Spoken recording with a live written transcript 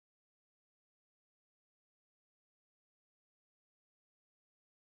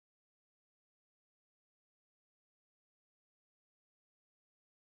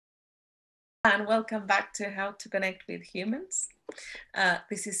And welcome back to How to Connect with Humans.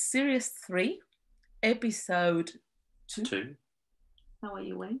 This is Series 3, Episode 2. 2. How are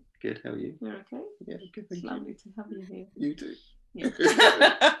you, Wayne? Good, how are you? You're okay? Yeah, good, thank it's lovely to have you here. You too. Yeah.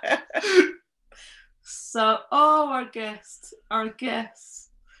 So, our guest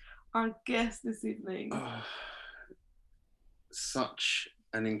this evening. Such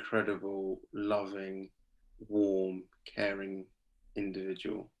an incredible, loving, warm, caring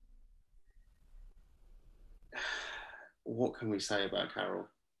individual. What can we say about Carol?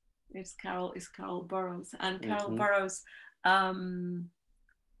 It's Carol Boroughs. And Carol Boroughs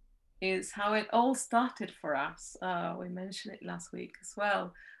is how it all started for us. We mentioned it last week as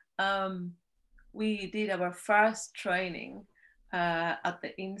well. We did our first training at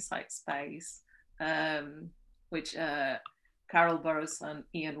the Insight Space, which Carol Boroughs and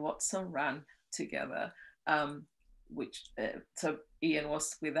Ian Watson ran together. So Ian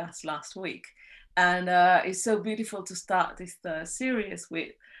was with us last week, and it's so beautiful to start this series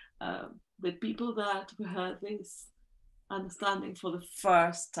with people that we heard this understanding for the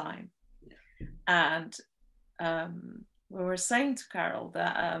first time. Yeah. And we were saying to Carol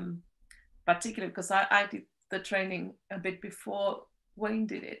that particularly because I did the training a bit before Wayne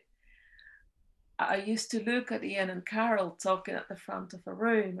did it, I used to look at Ian and Carol talking at the front of a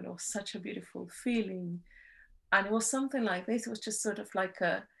room, and it was such a beautiful feeling. And it was something like this. It was just sort of like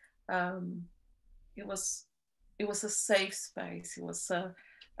it was a safe space. It was a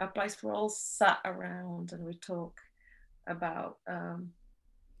place where we all sat around and we talk about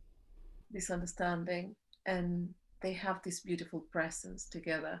this understanding, and they have this beautiful presence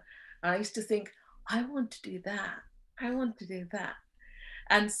together. And I used to think, I want to do that. I want to do that.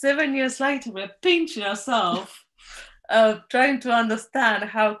 And 7 years later, we're pinching ourselves, trying to understand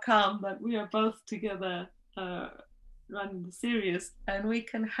how come that we are both together running the series, and we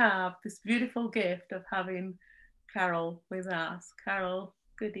can have this beautiful gift of having Carol with us. Carol,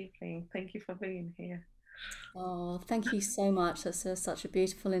 good evening. Thank you for being here. Oh, thank you so much. That's such a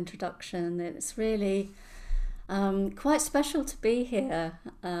beautiful introduction. It's really quite special to be here.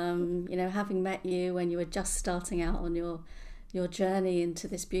 Having met you when you were just starting out on your journey into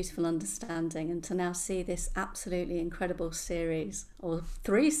this beautiful understanding, and to now see this absolutely incredible series, or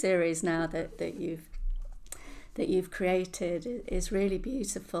 3 series now that you've created, is really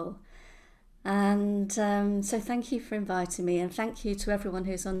beautiful. And so thank you for inviting me, and thank you to everyone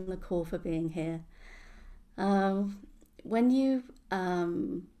who's on the call for being here. When you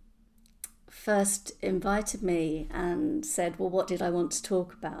first invited me and said, well, what did I want to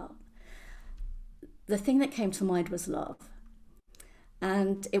talk about? The thing that came to mind was love.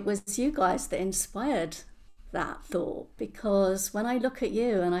 And it was you guys that inspired that thought, because when I look at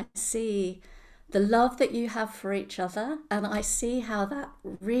you and I see the love that you have for each other, and I see how that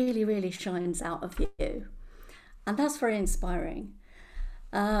really, really shines out of you, and that's very inspiring.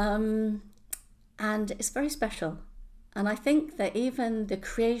 And it's very special. And I think that even the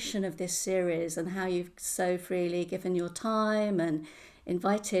creation of this series and how you've so freely given your time and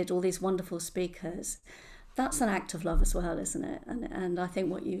invited all these wonderful speakers, that's an act of love as well, isn't it? And I think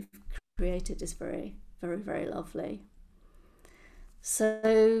what you've created is very, very, very lovely.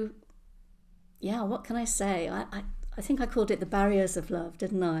 So, yeah, what can I say? I think I called it the barriers of love,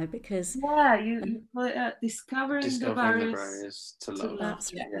 didn't I? Because you discovering the barriers to love.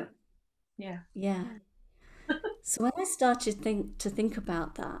 That's right. Yeah. So when I started to think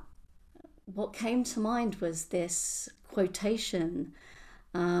about that, what came to mind was this quotation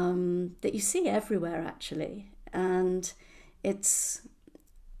that you see everywhere, actually, and it's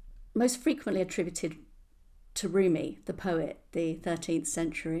most frequently attributed to Rumi, the poet, the 13th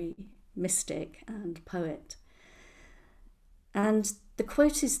century mystic and poet. And the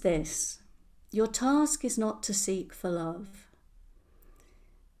quote is this: "Your task is not to seek for love,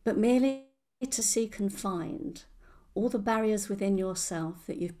 but merely to seek and find all the barriers within yourself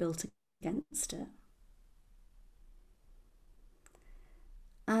that you've built against it."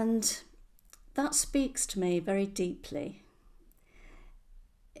 And that speaks to me very deeply.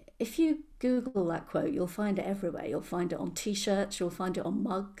 If you Google that quote, you'll find it everywhere. You'll find it on t-shirts, you'll find it on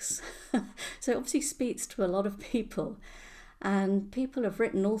mugs. So it obviously speaks to a lot of people. And people have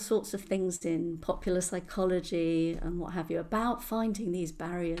written all sorts of things in popular psychology and what have you about finding these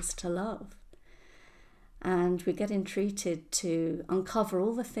barriers to love. And we're getting treated to uncover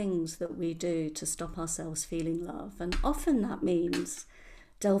all the things that we do to stop ourselves feeling love. And often that means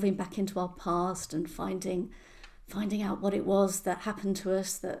delving back into our past and finding out what it was that happened to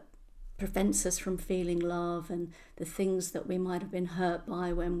us that prevents us from feeling love, and the things that we might have been hurt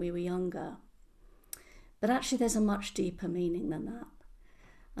by when we were younger. But actually there's a much deeper meaning than that.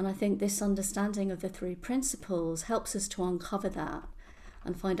 And I think this understanding of the three principles helps us to uncover that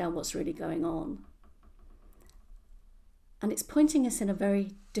and find out what's really going on. And it's pointing us in a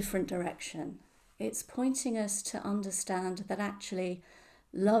very different direction. It's pointing us to understand that actually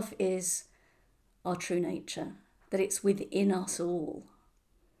love is our true nature, that it's within us all.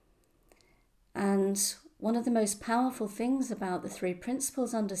 And one of the most powerful things about the three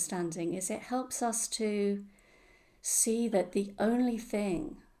principles understanding is it helps us to see that the only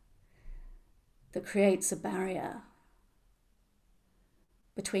thing that creates a barrier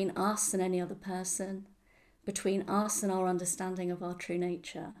between us and any other person, between us and our understanding of our true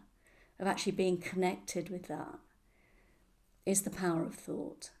nature, of actually being connected with that, is the power of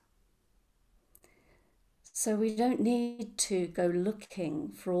thought. So we don't need to go looking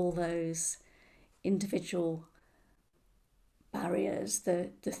for all those individual barriers,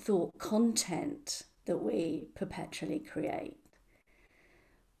 the thought content that we perpetually create.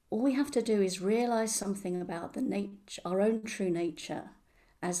 All we have to do is realize something about the nature, our own true nature,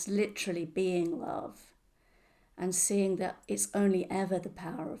 as literally being love, and seeing that it's only ever the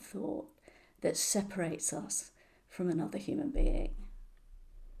power of thought that separates us from another human being.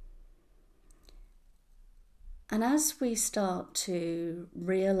 And as we start to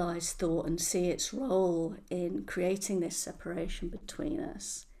realize thought and see its role in creating this separation between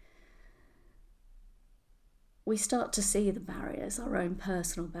us, we start to see the barriers, our own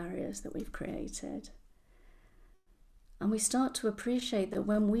personal barriers that we've created. And we start to appreciate that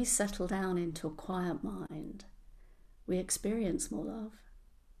when we settle down into a quiet mind, we experience more love.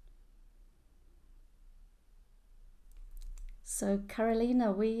 So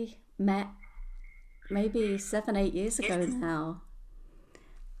Carolina, we met maybe 7-8 years ago now,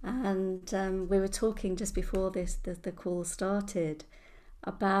 and we were talking just before the call started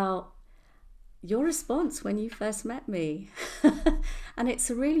about your response when you first met me. And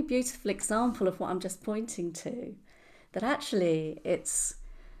it's a really beautiful example of what I'm just pointing to, that actually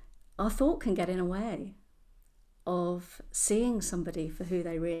our thought can get in the way of seeing somebody for who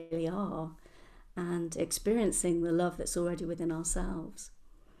they really are and experiencing the love that's already within ourselves.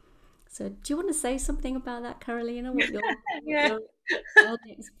 So do you want to say something about that, Carolina? What your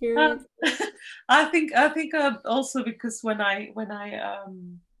experience? I think also because when I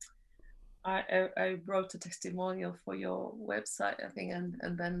wrote a testimonial for your website, I think,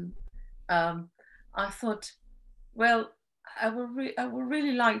 and then I thought, well, I would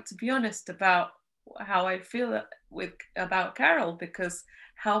really like to be honest about how I feel about Carol, because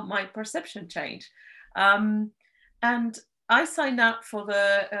how my perception changed. And I signed up for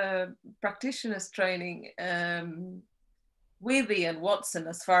the practitioners training with Ian Watson,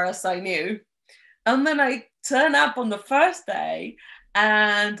 as far as I knew. And then I turn up on the first day,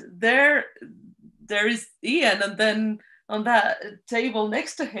 and there is Ian, and then on that table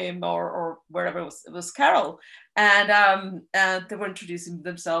next to him, or wherever it was Carol, and they were introducing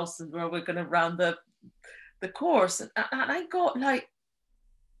themselves, and we're going to run the course, and I got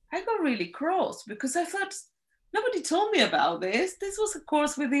really cross, because I thought, nobody told me about this. This was a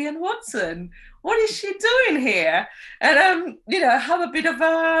course with Ian Watson. What is she doing here? And I have a bit of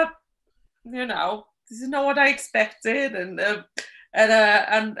a, this is not what I expected, and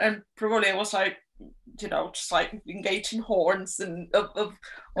probably I was like, just like engaging horns and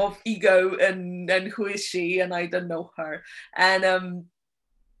of ego, and who is she, and I don't know her, and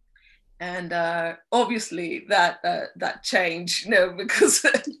obviously that changed, because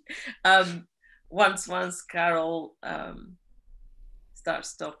once Carol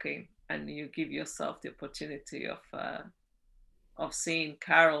starts talking, and you give yourself the opportunity of seeing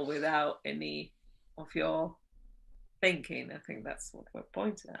Carol without any of your thinking. I think that's what we're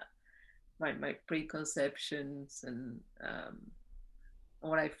pointing at. My preconceptions and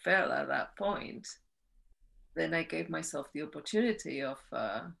what I felt at that point. Then I gave myself the opportunity of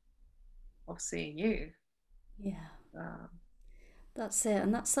seeing you. Yeah. That's it.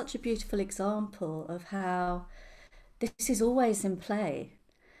 And that's such a beautiful example of how this is always in play.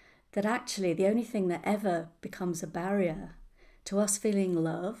 That actually the only thing that ever becomes a barrier to us feeling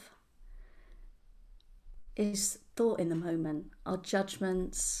love is thought in the moment, our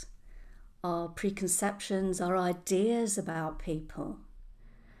judgments, our preconceptions, our ideas about people.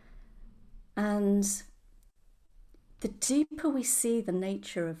 And the deeper we see the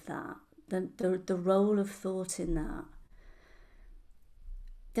nature of that, the role of thought in that,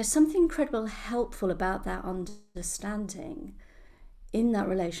 there's something incredibly helpful about that understanding in that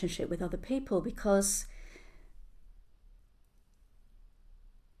relationship with other people, because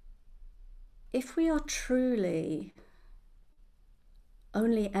if we are truly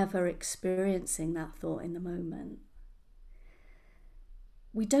only ever experiencing that thought in the moment,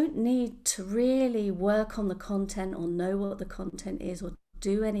 we don't need to really work on the content or know what the content is or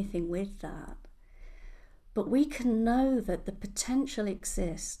do anything with that. But we can know that the potential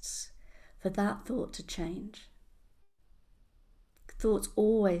exists for that thought to change. Thought's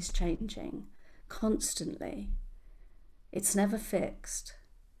always changing, constantly. It's never fixed.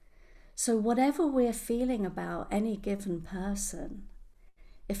 So whatever we're feeling about any given person,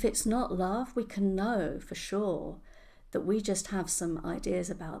 if it's not love, we can know for sure that we just have some ideas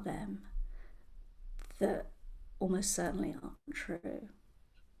about them that almost certainly aren't true.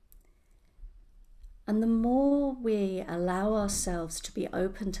 And the more we allow ourselves to be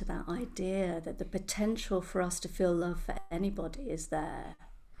open to that idea that the potential for us to feel love for anybody is there,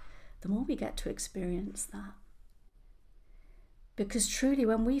 the more we get to experience that. Because truly,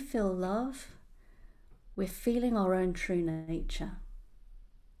 when we feel love, we're feeling our own true nature.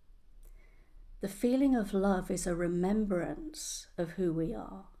 The feeling of love is a remembrance of who we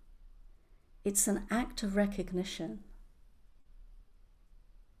are. It's an act of recognition.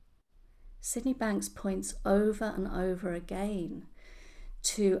 Sydney Banks points over and over again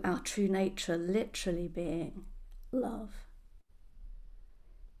to our true nature literally being love.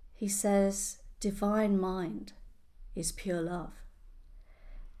 He says, divine mind is pure love.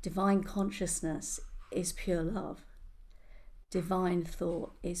 Divine consciousness is pure love. Divine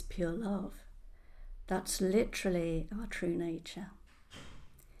thought is pure love. That's literally our true nature.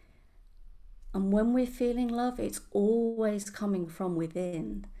 And when we're feeling love, it's always coming from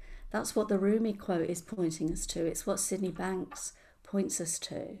within. That's what the Rumi quote is pointing us to. It's what Sydney Banks points us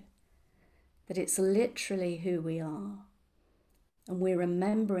to. That it's literally who we are. And we're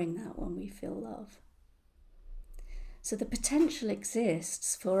remembering that when we feel love. So the potential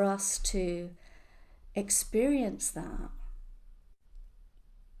exists for us to experience that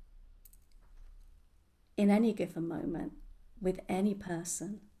in any given moment with any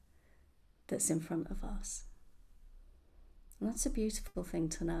person that's in front of us. And that's a beautiful thing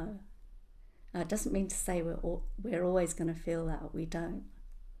to know. It doesn't mean to say we're always going to feel that. We don't.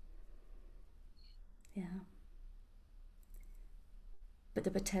 Yeah. But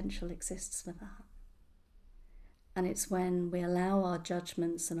the potential exists for that. And it's when we allow our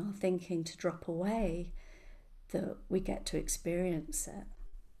judgments and our thinking to drop away that we get to experience it.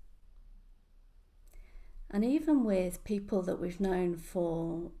 And even with people that we've known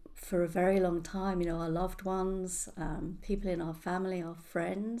for a very long time, our loved ones, people in our family, our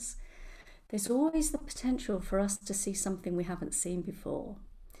friends, there's always the potential for us to see something we haven't seen before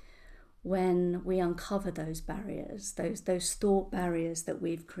when we uncover those barriers, those thought barriers that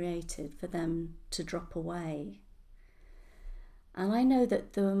we've created, for them to drop away. And I know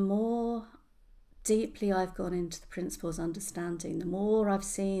that the more deeply I've gone into the principles understanding, the more I've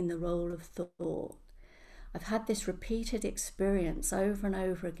seen the role of thought. I've had this repeated experience over and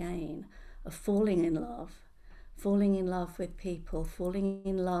over again of falling in love with people, falling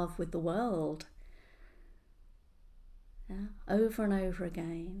in love with the world. Yeah, over and over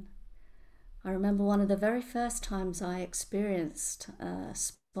again. I remember one of the very first times I experienced a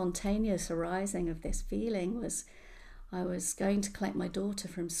spontaneous arising of this feeling was I was going to collect my daughter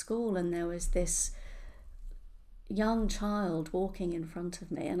from school, and there was this young child walking in front of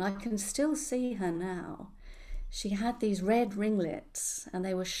me, and I can still see her now. She had these red ringlets and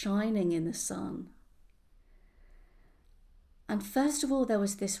they were shining in the sun. And first of all, there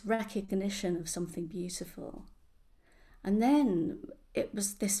was this recognition of something beautiful. And then it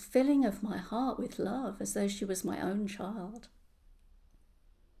was this filling of my heart with love, as though she was my own child.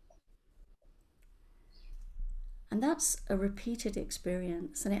 And that's a repeated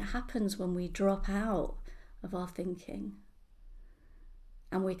experience, and it happens when we drop out of our thinking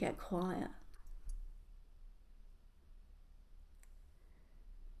and we get quiet.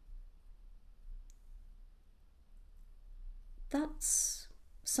 That's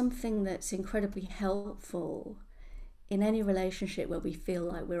something that's incredibly helpful in any relationship where we feel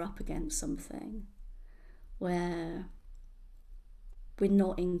like we're up against something, where we're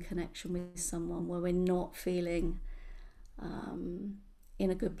not in connection with someone, where we're not feeling in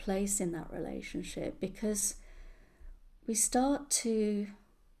a good place in that relationship, because we start to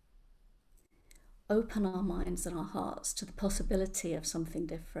open our minds and our hearts to the possibility of something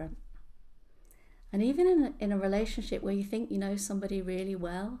different. And even in a relationship where you think you know somebody really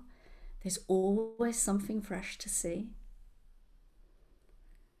well, there's always something fresh to see.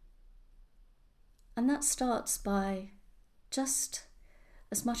 And that starts by just,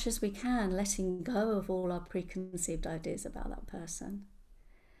 as much as we can, letting go of all our preconceived ideas about that person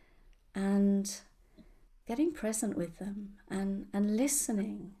and getting present with them and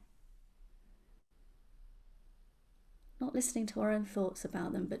listening. not listening to our own thoughts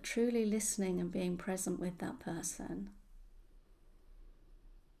about them, but truly listening and being present with that person.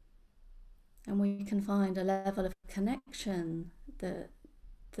 And we can find a level of connection that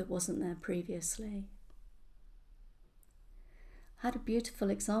wasn't there previously. I had a beautiful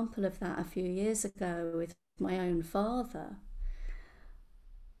example of that a few years ago with my own father.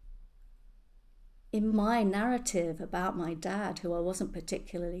 In my narrative about my dad, who I wasn't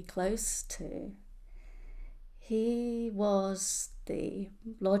particularly close to, he was the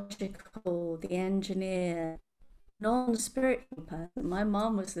logical, the engineer, non-spiritual person. My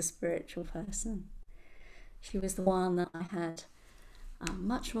mum was the spiritual person. She was the one that I had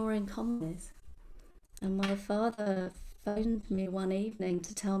much more in common with. And my father phoned me one evening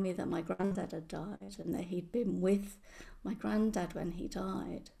to tell me that my granddad had died and that he'd been with my granddad when he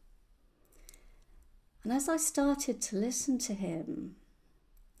died. And as I started to listen to him,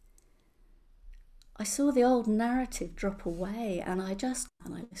 I saw the old narrative drop away, and I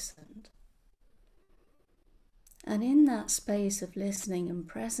listened. And in that space of listening and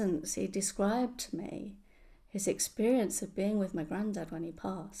presence, he described to me his experience of being with my granddad when he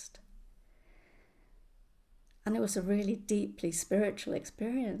passed. And it was a really deeply spiritual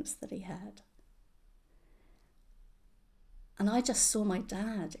experience that he had. And I just saw my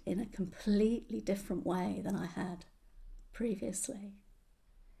dad in a completely different way than I had previously.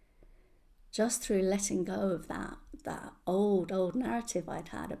 Just through letting go of that old narrative I'd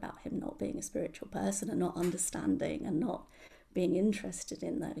had about him not being a spiritual person and not understanding and not being interested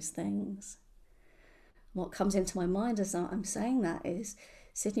in those things. What comes into my mind as I'm saying that is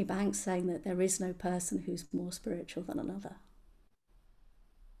Sydney Banks saying that there is no person who's more spiritual than another.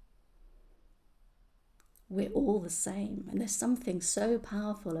 We're all the same, and there's something so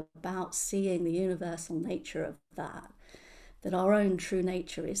powerful about seeing the universal nature of that our own true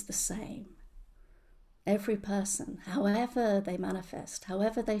nature is the same. Every person, however they manifest,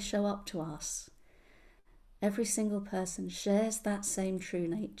 however they show up to us, every single person shares that same true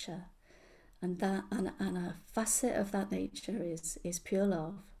nature, and a facet of that nature is pure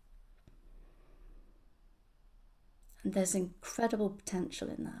love. And there's incredible potential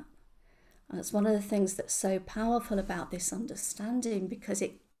in that. And it's one of the things that's so powerful about this understanding, because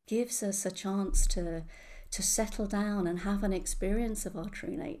it gives us a chance to settle down and have an experience of our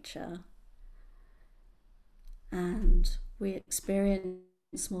true nature. And we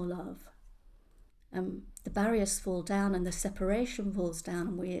experience more love. The barriers fall down and the separation falls down,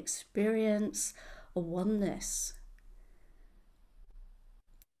 and we experience a oneness.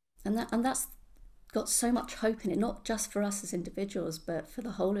 And that's got so much hope in it, not just for us as individuals, but for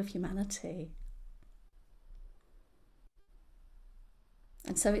the whole of humanity.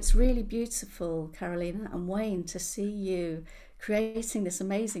 And so it's really beautiful, Carolina and Wayne, to see you creating this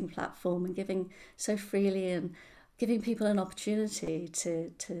amazing platform and giving so freely and giving people an opportunity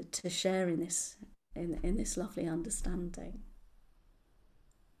to share in this lovely understanding.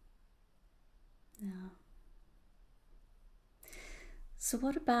 Yeah. So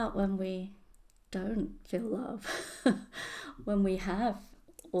what about when we don't feel love? When we have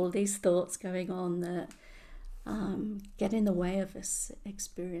all these thoughts going on that get in the way of us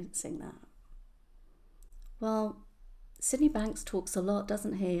experiencing that? Well, Sydney Banks talks a lot,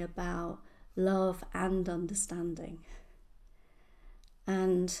 doesn't he, about love and understanding.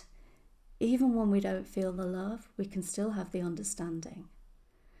 And even when we don't feel the love, we can still have the understanding.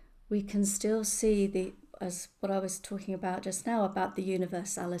 We can still see as what I was talking about just now, about the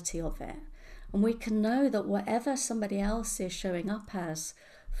universality of it. And we can know that whatever somebody else is showing up as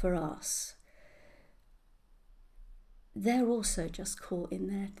for us, they're also just caught in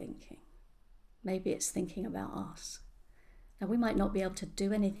their thinking. Maybe it's thinking about us. Now, we might not be able to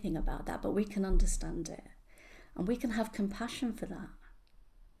do anything about that, but we can understand it. And we can have compassion for that.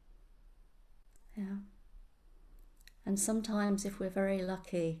 Yeah. And sometimes, if we're very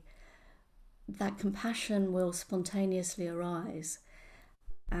lucky, that compassion will spontaneously arise.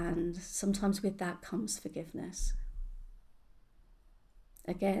 And sometimes with that comes forgiveness.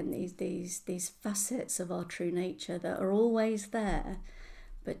 Again, these facets of our true nature that are always there,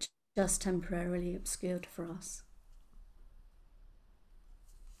 but just temporarily obscured for us.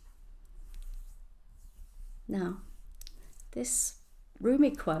 Now, this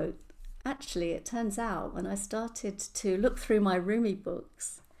Rumi quote, actually, it turns out when I started to look through my Rumi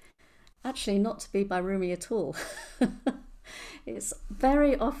books, actually not to be by Rumi at all. It's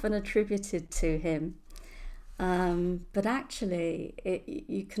very often attributed to him. But actually,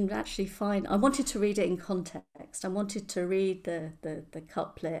 you can actually find, I wanted to read it in context. I wanted to read the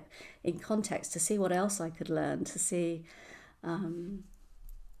couplet in context to see what else I could learn, to see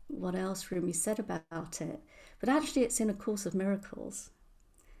what else Rumi said about it. But actually it's in A Course of Miracles,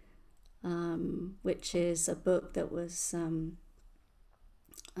 which is a book that was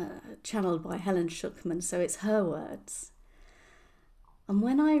channeled by Helen Schuckman, so it's her words. And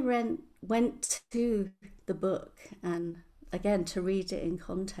when I went to the book, and again to read it in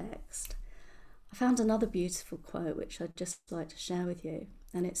context, I found another beautiful quote which I'd just like to share with you,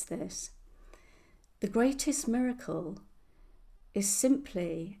 and it's this: "The greatest miracle is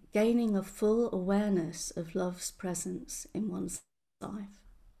simply gaining a full awareness of love's presence in one's life."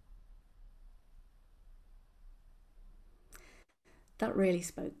 That really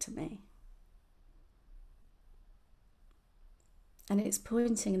spoke to me. And it's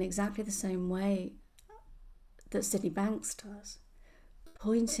pointing in exactly the same way that Sydney Banks does,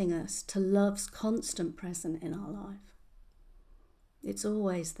 pointing us to love's constant present in our life. It's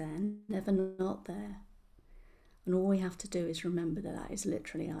always there, never not there. And all we have to do is remember that that is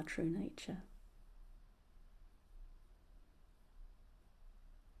literally our true nature.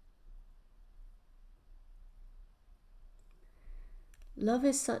 Love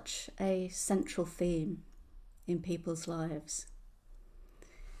is such a central theme in people's lives.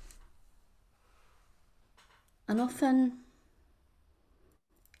 And often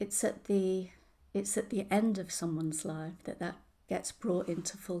it's at the end of someone's life that gets brought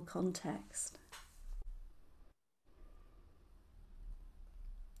into full context.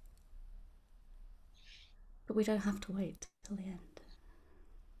 But we don't have to wait till the end.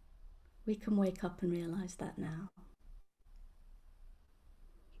 We can wake up and realize that now.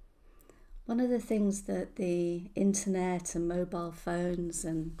 One of the things that the internet and mobile phones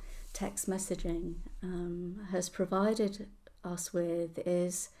and text messaging has provided us with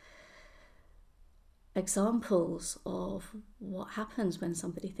is examples of what happens when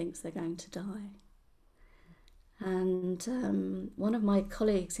somebody thinks they're going to die. And one of my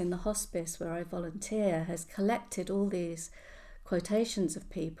colleagues in the hospice where I volunteer has collected all these quotations of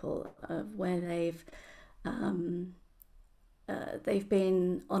people where they've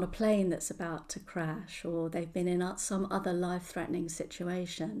been on a plane that's about to crash, or they've been in some other life-threatening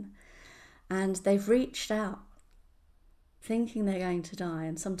situation, and they've reached out thinking they're going to die,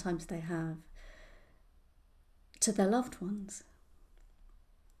 and sometimes they have, to their loved ones.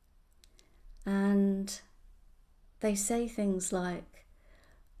 And they say things like,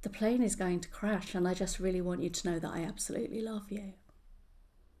 "The plane is going to crash and I just really want you to know that I absolutely love you.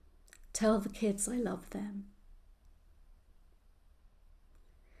 Tell the kids I love them."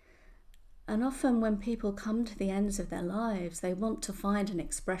 And often when people come to the ends of their lives, they want to find an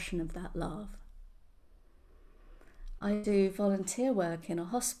expression of that love. I do volunteer work in a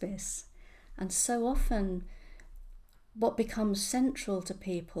hospice, and so often what becomes central to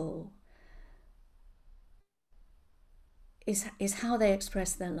people is how they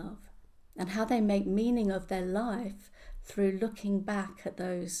express their love and how they make meaning of their life through looking back at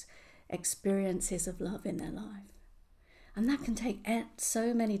those experiences of love in their life. And that can take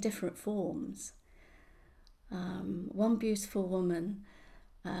so many different forms. One beautiful woman,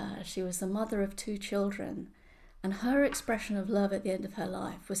 she was the mother of 2 children, and her expression of love at the end of her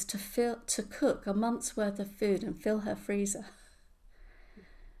life was to cook a month's worth of food and fill her freezer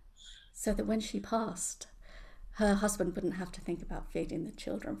so that when she passed, her husband wouldn't have to think about feeding the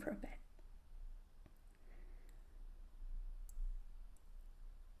children for a bit.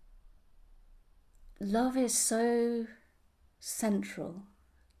 Love is so central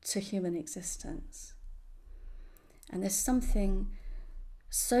to human existence. And there's something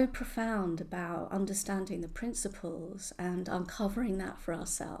so profound about understanding the principles and uncovering that for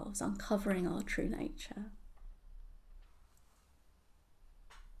ourselves, uncovering our true nature.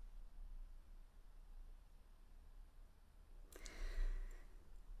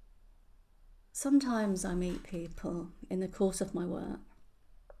 Sometimes I meet people in the course of my work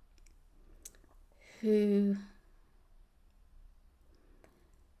who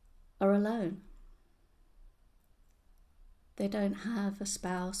are alone. They don't have a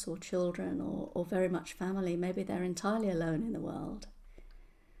spouse or children or very much family. Maybe they're entirely alone in the world.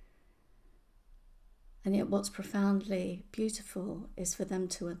 And yet what's profoundly beautiful is for them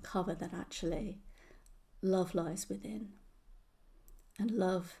to uncover that actually love lies within. And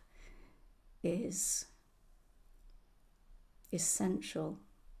love is essential.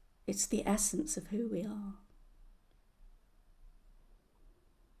 It's the essence of who we are.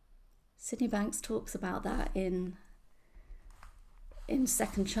 Sydney Banks talks about that in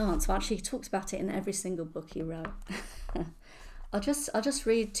Second Chance. Well, actually, he talks about it in every single book he wrote. I'll just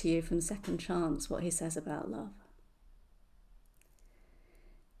read to you from Second Chance what he says about love.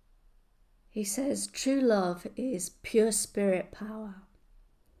 He says, "True love is pure spirit power,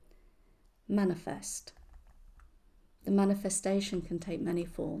 manifest. The manifestation can take many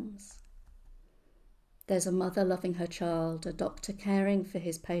forms. There's a mother loving her child, a doctor caring for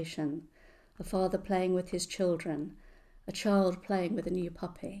his patient, a father playing with his children, a child playing with a new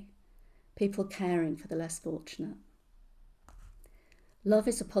puppy, people caring for the less fortunate. Love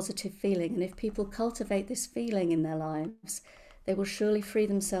is a positive feeling, and if people cultivate this feeling in their lives, they will surely free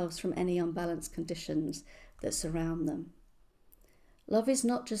themselves from any unbalanced conditions that surround them. Love is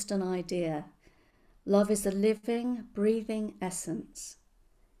not just an idea. Love is a living, breathing essence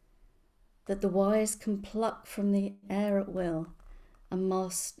that the wise can pluck from the air at will and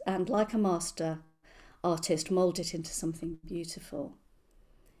like a master artist, mould it into something beautiful.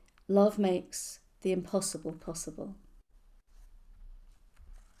 Love makes the impossible possible.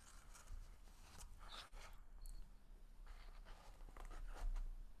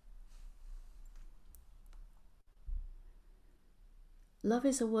 Love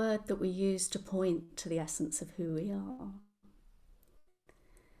is a word that we use to point to the essence of who we are.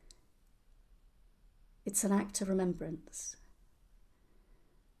 It's an act of remembrance.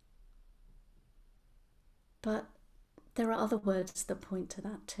 But there are other words that point to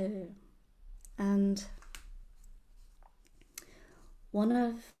that too. And one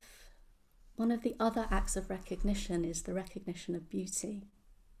of the other acts of recognition is the recognition of beauty.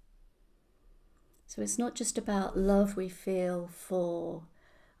 So it's not just about love we feel for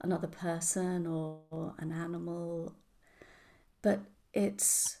another person or an animal, but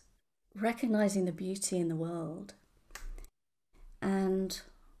it's recognizing the beauty in the world. And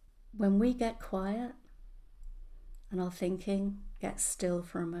when we get quiet and our thinking gets still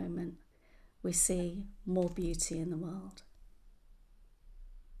for a moment, we see more beauty in the world.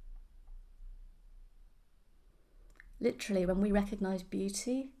 Literally, when we recognize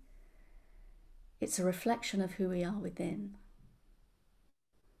beauty, it's a reflection of who we are within.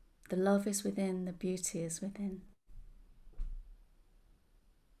 The love is within, the beauty is within.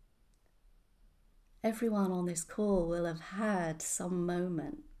 Everyone on this call will have had some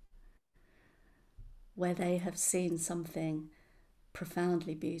moment where they have seen something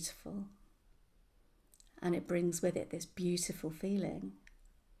profoundly beautiful, and it brings with it this beautiful feeling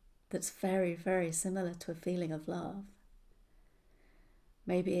that's very, very similar to a feeling of love.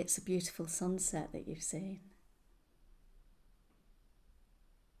 Maybe it's a beautiful sunset that you've seen.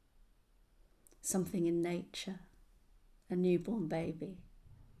 Something in nature, a newborn baby.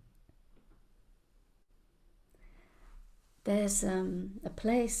 There's a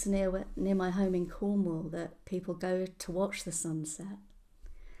place near my home in Cornwall that people go to watch the sunset.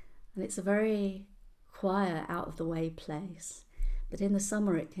 And it's a very quiet, out-of-the-way place. But in the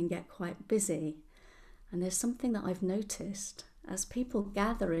summer it can get quite busy. And there's something that I've noticed as people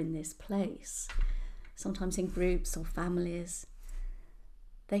gather in this place, sometimes in groups or families,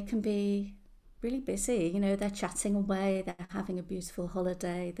 they can be really busy. You know, they're chatting away, they're having a beautiful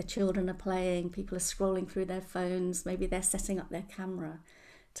holiday, the children are playing, people are scrolling through their phones, maybe they're setting up their camera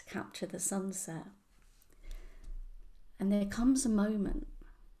to capture the sunset. And there comes a moment,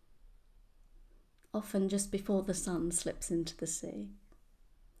 often just before the sun slips into the sea,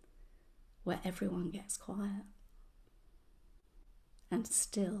 where everyone gets quiet and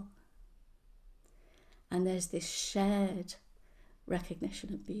still. And there's this shared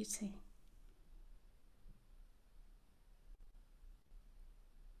recognition of beauty.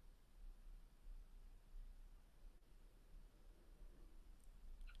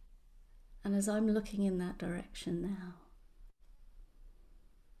 And as I'm looking in that direction now,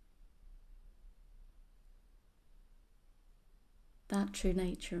 that true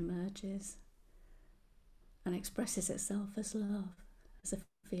nature emerges and expresses itself as love, as a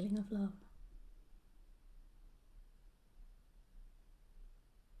feeling of love.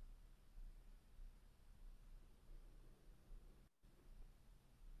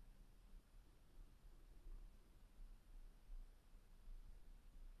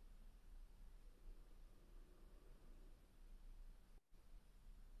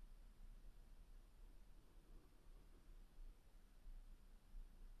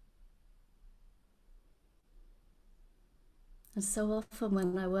 And so often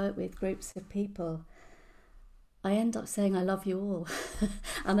when I work with groups of people, I end up saying, I love you all.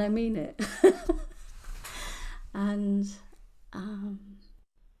 And I mean it. And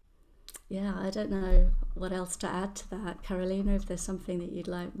yeah, I don't know what else to add to that. Carolina, if there's something that you'd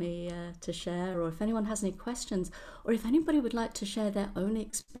like me to share, or if anyone has any questions, or if anybody would like to share their own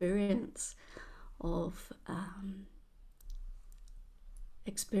experience of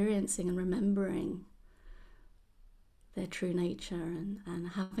experiencing and remembering their true nature and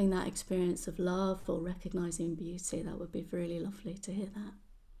having that experience of love or recognizing beauty, that would be really lovely to hear that.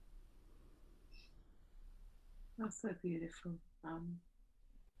 That's so beautiful.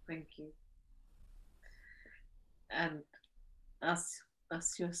 Thank you. And as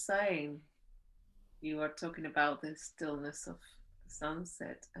you're saying, you are talking about the stillness of the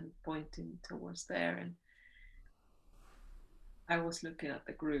sunset and pointing towards there, and I was looking at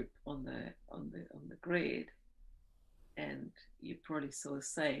the group on the grid, and you probably saw the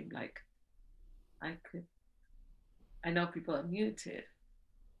same. Like, I know people are muted,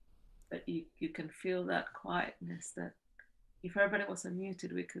 but you can feel that quietness. That if everybody was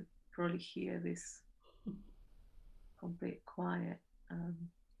unmuted, we could probably hear this complete quiet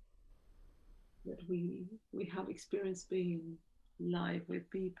that we have experienced being live with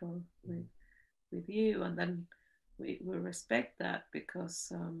people, with you, and then we respect that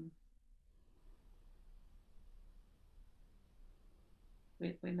because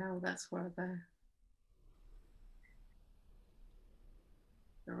we know that's where the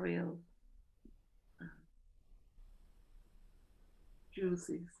real juice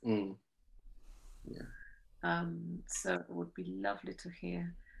is. Yeah. So it would be lovely to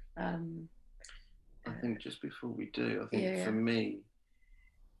hear. I think just before we do, I think for me,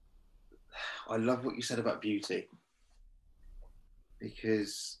 I love what you said about beauty,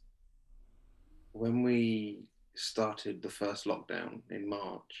 because when we started the first lockdown in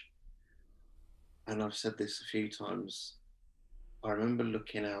March, and I've said this a few times, I remember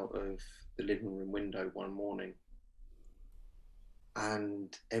looking out of the living room window one morning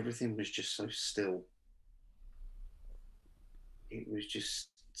and everything was just so still. It was just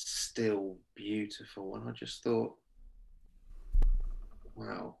still beautiful, and I just thought,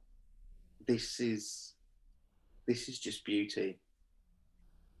 wow, this is just beauty.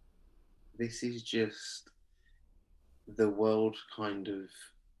 This is just the world kind of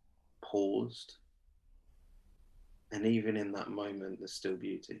paused, and even in that moment there's still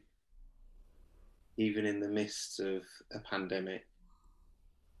beauty. Even in the midst of a pandemic,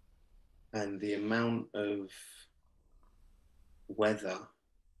 and the amount of weather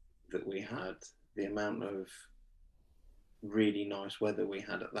that we had, the amount of really nice weather we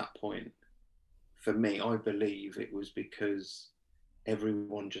had at that point, for me, I believe it was because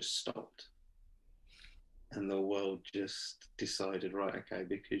everyone just stopped and the world just decided, right, okay,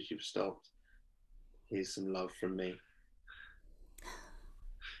 because you've stopped, here's some love from me.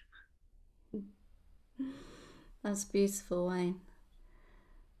 That's beautiful, Wayne.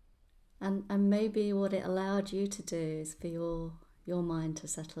 And maybe what it allowed you to do is for your mind to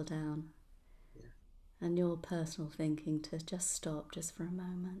settle down, and your personal thinking to just stop just for a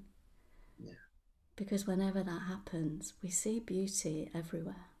moment. Yeah. Because whenever that happens, we see beauty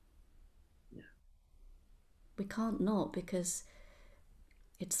everywhere. Yeah. We can't not, because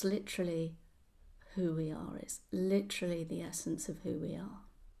it's literally who we are. It's literally the essence of who we are.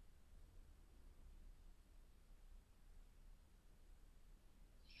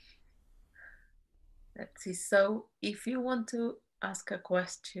 Let's see. So if you want to ask a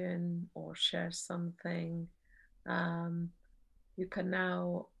question or share something, you can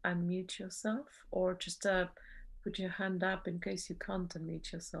now unmute yourself, or just put your hand up in case you can't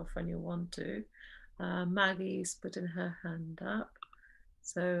unmute yourself when you want to. Maggie is putting her hand up.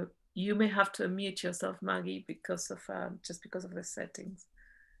 So you may have to unmute yourself, Maggie, because of just because of the settings.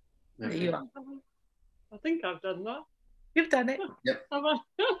 Okay. There you are. I think I've done that. You've done it. Yep.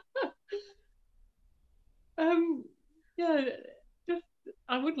 Yeah, just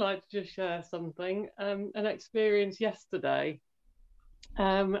I would like to just share something. An experience yesterday.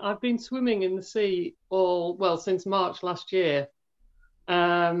 I've been swimming in the sea since March last year.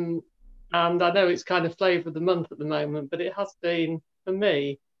 And I know it's kind of flavour of the month at the moment, but it has been, for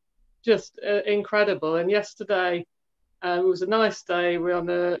me, just incredible. And yesterday, it was a nice day. We're on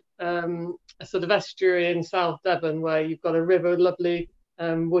a sort of estuary in South Devon where you've got a river, lovely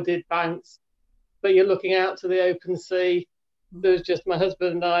wooded banks, but you're looking out to the open sea. There was just my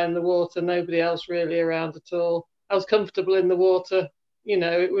husband and I in the water, nobody else really around at all. I was comfortable in the water. You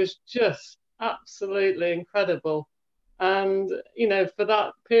know, it was just absolutely incredible. And, you know, for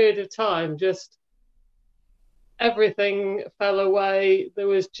that period of time, just everything fell away. There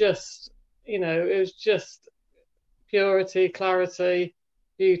was just, you know, it was just purity, clarity,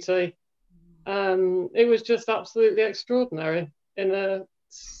 beauty. It was just absolutely extraordinary in a,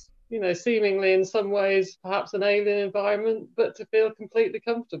 you know, seemingly in some ways perhaps an alien environment, but to feel completely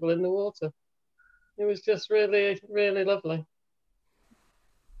comfortable in the water. It was just really, really lovely.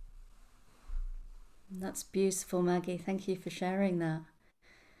 That's beautiful, Maggie. Thank you for sharing that.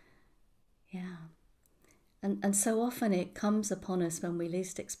 Yeah. And so often it comes upon us when we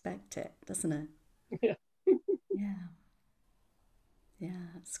least expect it, doesn't it? Yeah. Yeah. Yeah,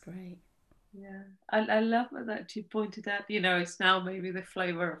 that's great. Yeah, I love that you pointed out, it's now maybe the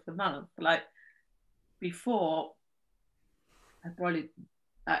flavor of the month. Like before,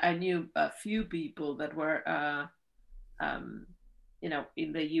 I knew a few people that were, um,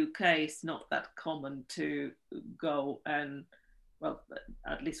 in the UK, it's not that common to go and, well,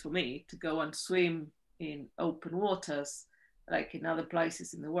 at least for me, to go and swim in open waters, like in other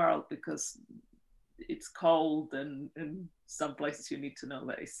places in the world, because it's cold, and some places you need to know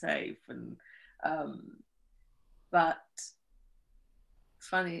that it's safe. But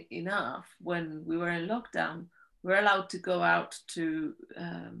funny enough, when we were in lockdown, we were allowed to go out to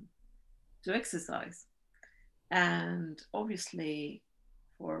exercise, and obviously,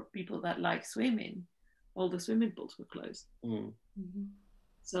 for people that like swimming, all the swimming pools were closed. Mm-hmm.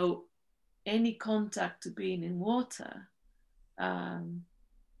 So any contact to being in water,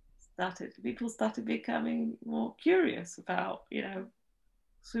 people started becoming more curious about,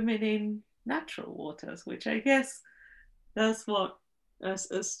 swimming in natural waters, which I guess that's what, as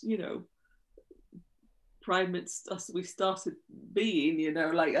primates, as we started being,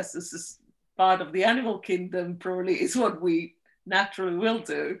 like as part of the animal kingdom, probably is what we naturally will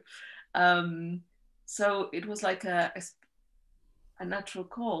do. So it was like a natural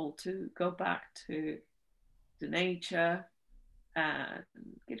call to go back to nature and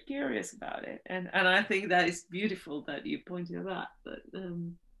get curious about it. And I think that is beautiful that you pointed out that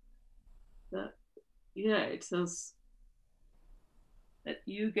yeah, it says that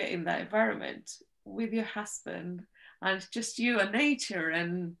you get in that environment with your husband, and it's just you and nature,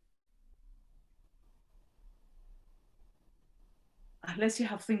 and unless you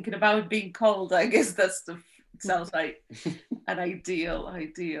have thinking about it being cold, I guess sounds like an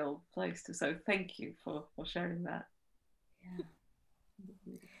ideal place to. So thank you for sharing that. Yeah.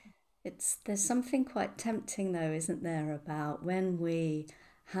 There's something quite tempting though, isn't there, about when we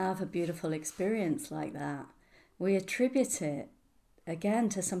have a beautiful experience like that, we attribute it again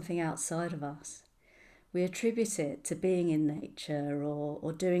to something outside of us. We attribute it to being in nature,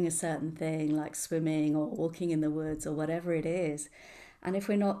 or doing a certain thing like swimming or walking in the woods or whatever it is. And if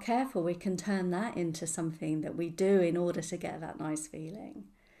we're not careful, we can turn that into something that we do in order to get that nice feeling.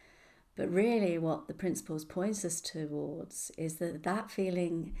 But really what the principles points us towards is that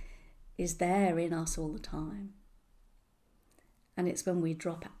feeling is there in us all the time. And it's when we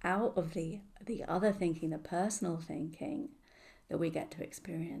drop out of the other thinking, the personal thinking, that we get to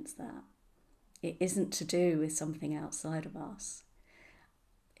experience that. It isn't to do with something outside of us.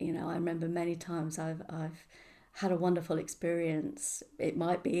 I remember many times I've had a wonderful experience. It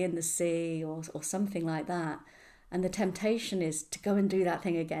might be in the sea or something like that. And the temptation is to go and do that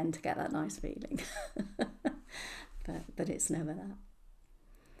thing again to get that nice feeling. but it's never that.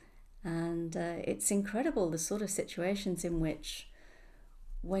 And it's incredible the sort of situations in which,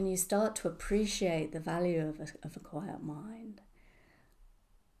 when you start to appreciate the value of a quiet mind,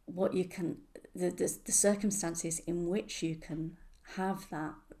 what you can, the circumstances in which you can have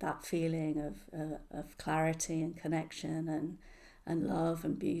that feeling of clarity and connection and love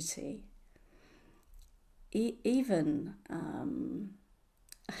and beauty. Even I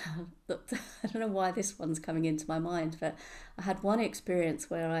don't know why this one's coming into my mind, but I had one experience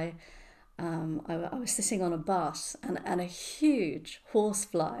where I was sitting on a bus, and a huge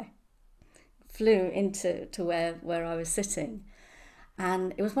horsefly flew into where I was sitting.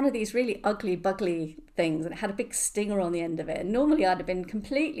 And it was one of these really ugly, bugly things, and it had a big stinger on the end of it. And normally I'd have been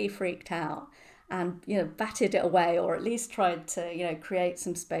completely freaked out and, batted it away, or at least tried to, create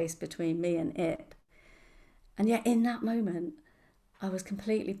some space between me and it. And yet in that moment, I was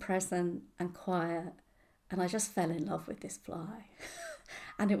completely present and quiet, and I just fell in love with this fly.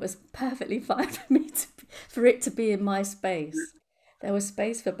 And it was perfectly fine for it to be in my space. There was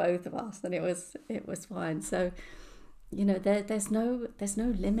space for both of us, and it was fine. So, there's no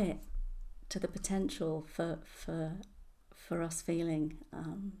limit to the potential for us feeling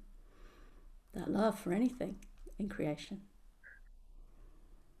that love for anything in creation.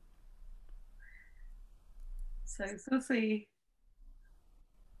 So Susie.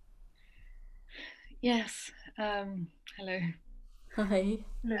 Yes. Hello. Hi.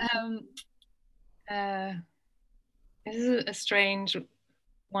 This is a strange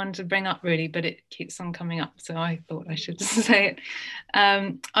one to bring up, really, but it keeps on coming up, so I thought I should say it.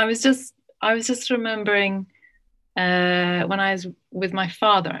 I was just remembering when I was with my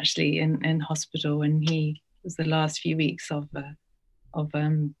father, actually, in hospital, and he was the last few weeks of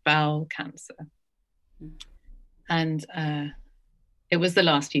bowel cancer, and it was the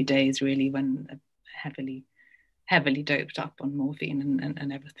last few days, really, when heavily doped up on morphine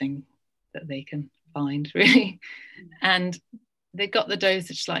and everything that they can find, really. And they got the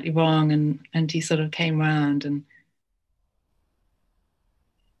dosage slightly wrong, and he sort of came round, and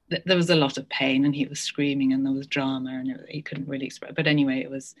there was a lot of pain, and he was screaming, and there was drama, and he couldn't really express. But anyway, it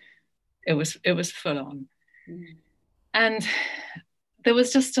was full on. And there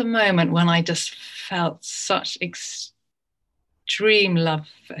was just a moment when I just felt such extreme love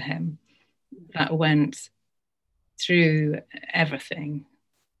for him that went through everything.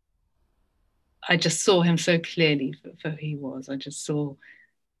 I just saw him so clearly for who he was. I just saw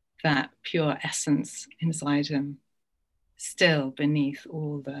that pure essence inside him, still beneath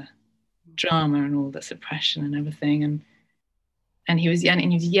all the drama and all the suppression and everything. And he was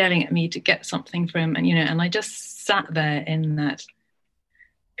yelling at me to get something for him, and I just sat there in that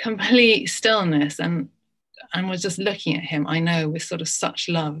complete stillness and was just looking at him, I know, with sort of such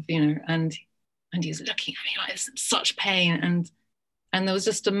love, and he was looking at me like such pain, and there was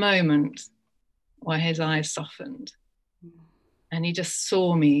just a moment where his eyes softened, and he just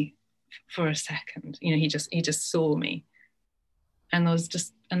saw me for a second. He just saw me, and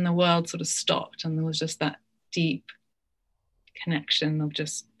the world sort of stopped, and there was just that deep connection of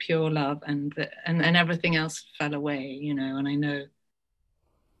just pure love, and everything else fell away, and I know.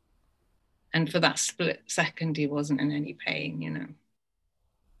 And for that split second, he wasn't in any pain,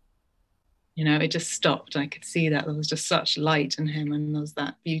 it just stopped. I could see that there was just such light in him, and there was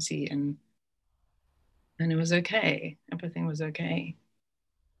that beauty, and it was okay. Everything was okay.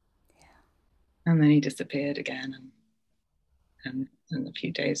 Yeah. And then he disappeared again, and a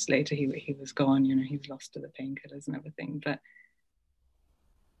few days later, he was gone. He was lost to the painkillers and everything. But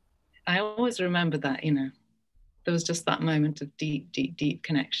I always remember that, there was just that moment of deep, deep, deep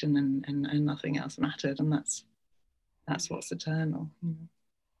connection, and nothing else mattered, and that's what's eternal.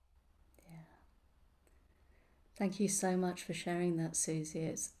 Yeah. Thank you so much for sharing that, Susie.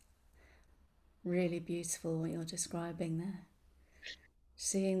 It's really beautiful what you're describing there.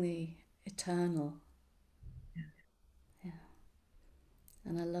 Seeing the eternal. Yeah.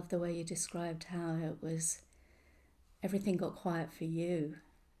 And I love the way you described how everything got quiet for you,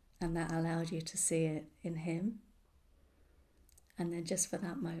 and that allowed you to see it in him. And then just for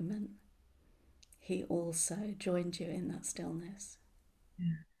that moment, he also joined you in that stillness.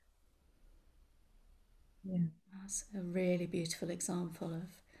 Yeah. Yeah. That's a really beautiful example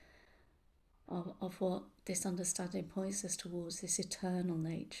of what this understanding points us towards, this eternal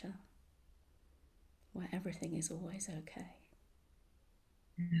nature, where everything is always okay.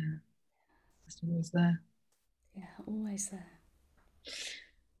 Yeah. It's always there. Yeah, always there.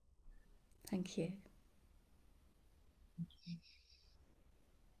 Thank you.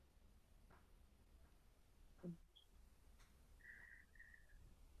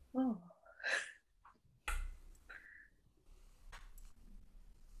 Oh.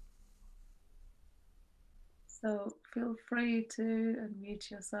 So feel free to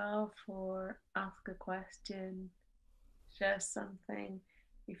unmute yourself or ask a question, share something.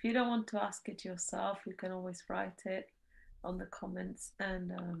 If you don't want to ask it yourself, you can always write it on the comments,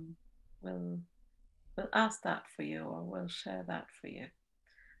 and we'll ask that for you, or we'll share that for you.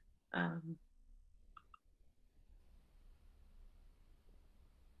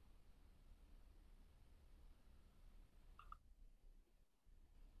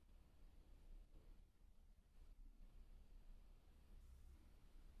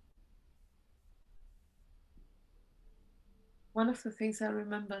 One of the things I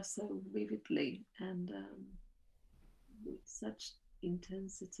remember so vividly and with such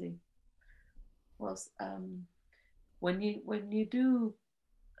intensity was when you do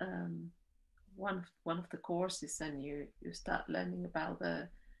one of the courses, and you start learning about the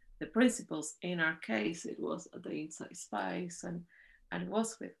principles. In our case, it was the Inside Spice, and it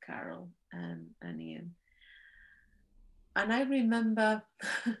was with Carol and Ian. And I remember,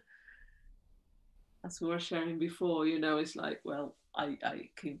 as we were sharing before, it's like, well, I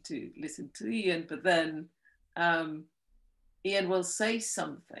came to listen to Ian, but then Ian will say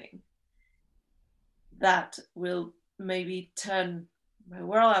something that will maybe turn my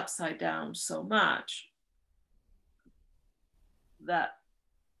world upside down so much that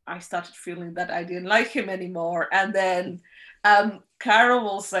I started feeling that I didn't like him anymore. And then Carol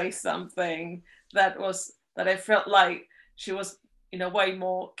will say something that I felt like she was in a way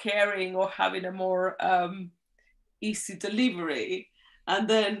more caring, or having a more easy delivery. And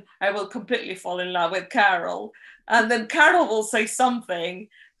then I will completely fall in love with Carol. And then Carol will say something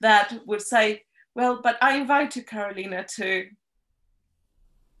that would say, well, but I invite you, Carolina, to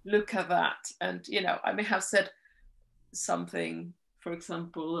look at that. And, I may have said something, for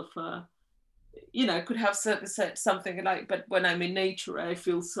example, of, I could have said something like, but when I'm in nature, I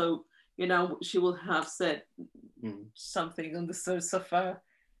feel so, she will have said something on the sorts of,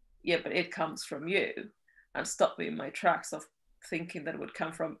 yeah, but it comes from you, and stop me in my tracks of thinking that it would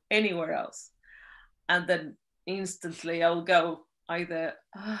come from anywhere else. And then instantly I'll go either,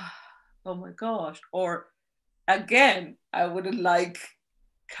 oh my gosh, or again, I wouldn't like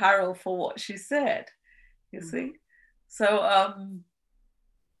Carol for what she said, you see? So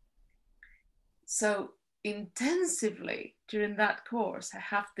intensively during that course, I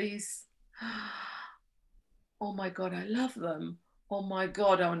have these, oh my God, I love them. Oh my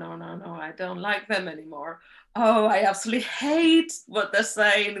God, oh no, I don't like them anymore. Oh, I absolutely hate what they're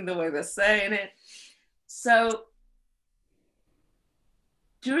saying and the way they're saying it. So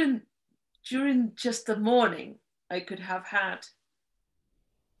during just the morning, I could have had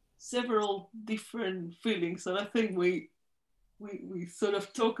several different feelings. And I think we sort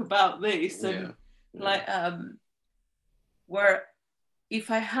of talk about this, and like where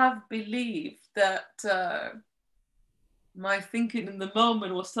if I have believed that my thinking in the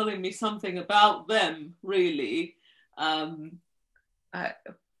moment was telling me something about them, really, I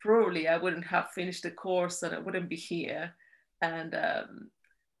wouldn't have finished the course and I wouldn't be here. And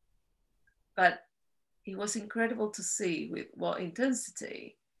but it was incredible to see with what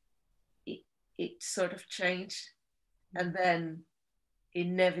intensity it sort of changed, and then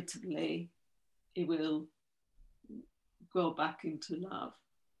inevitably it will go back into love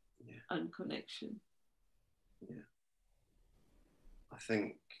and connection. Yeah. I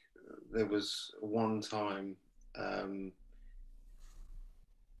think there was one time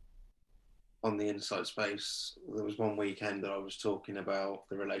on the Insight Space, there was one weekend that I was talking about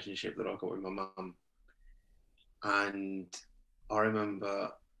the relationship that I got with my mum. And I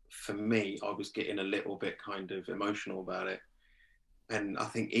remember, for me, I was getting a little bit kind of emotional about it. And I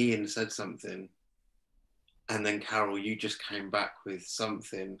think Ian said something. And then Carol, you just came back with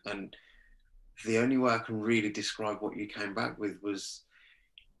something. And the only way I can really describe what you came back with was,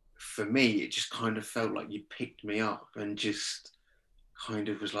 for me, it just kind of felt like you picked me up and just kind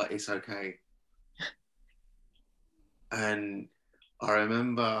of was like, it's okay. And I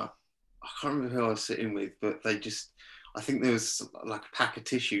remember, I can't remember who I was sitting with, but I think there was like a pack of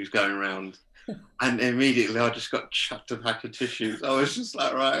tissues going around. And immediately I just got chucked a pack of tissues. I was just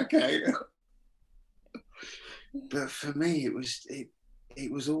like, right, okay. But for me,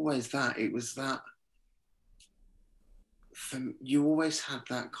 it was always that. It was that, you always had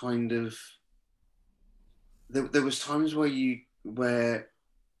that kind of, there was times where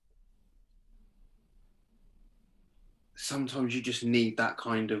sometimes you just need that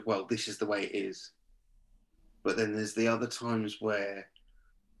kind of, well, this is the way it is. But then there's the other times where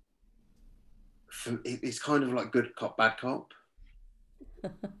it's kind of like good cop, bad cop.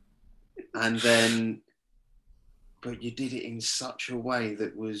 And then, but you did it in such a way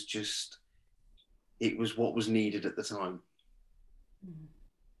that was just, it was what was needed at the time.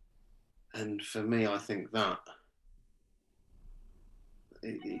 And for me, I think that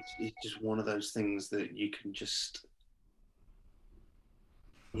it's just one of those things that you can just,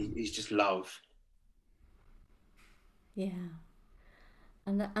 it's just love. Yeah.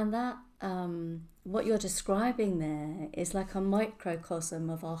 And that what you're describing there is like a microcosm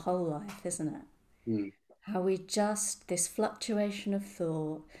of our whole life, isn't it? How we just, this fluctuation of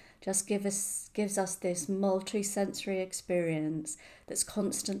thought just gives us this multi-sensory experience that's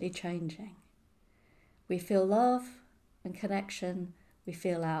constantly changing. We feel love and connection, we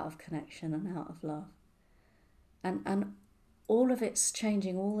feel out of connection and out of love. And all of it's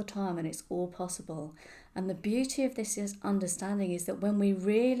changing all the time, and it's all possible. And the beauty of this understanding is that when we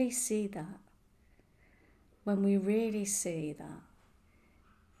really see that,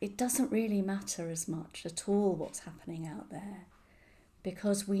 it doesn't really matter as much at all what's happening out there,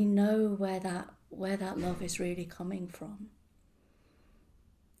 because we know where that love is really coming from.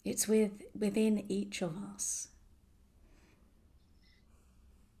 It's within each of us.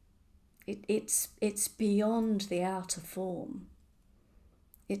 It's beyond the outer form.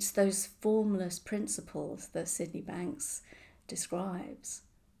 It's those formless principles that Sydney Banks describes.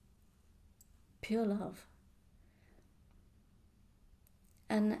 Pure love.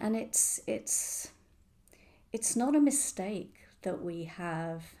 And it's not a mistake that we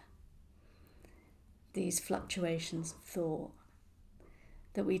have these fluctuations of thought,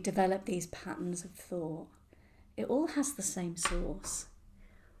 that we develop these patterns of thought. It all has the same source.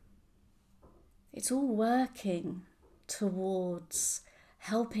 It's all working towards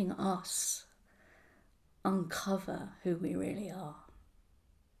helping us uncover who we really are.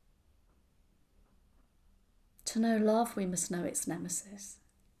 To know love, we must know its nemesis.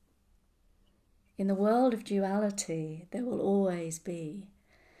 In the world of duality, there will always be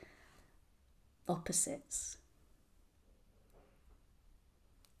opposites.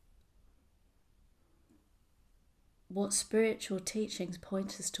 What spiritual teachings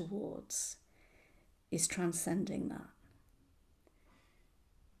point us towards is transcending that.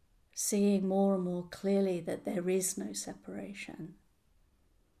 Seeing more and more clearly that there is no separation,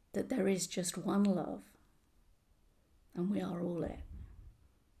 that there is just one love, and we are all it.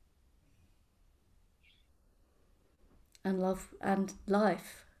 And love and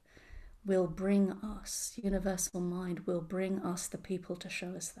life will bring us, universal mind will bring us the people to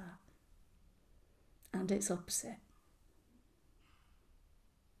show us that. And its opposite.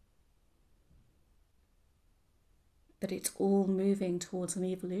 But it's all moving towards an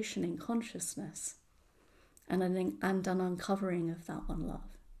evolution in consciousness and an uncovering of that one love.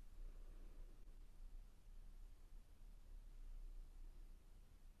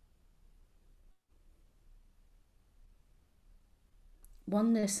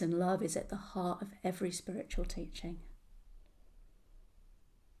 Oneness and love is at the heart of every spiritual teaching.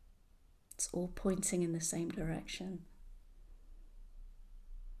 It's all pointing in the same direction.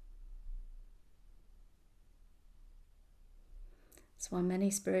 That's why many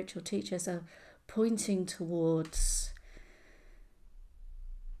spiritual teachers are pointing towards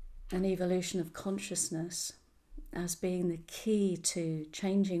an evolution of consciousness as being the key to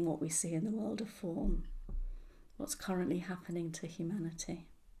changing what we see in the world of form, what's currently happening to humanity.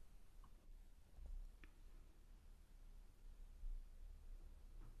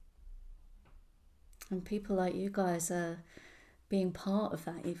 And people like you guys are being part of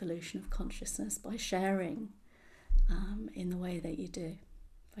that evolution of consciousness by sharing in the way that you do,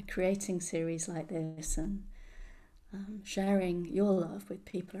 by creating series like this and sharing your love with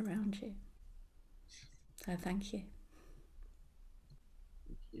people around you. So thank you.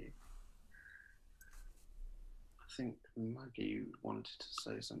 Thank you. I think Maggie wanted to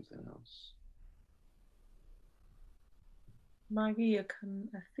say something else. Maggie, I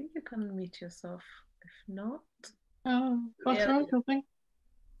think you can unmute yourself. If not, that's yeah. right, I think.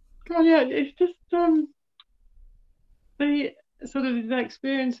 Oh yeah, it's just the sort of the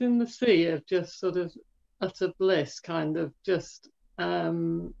experience in the sea of just sort of utter bliss, kind of just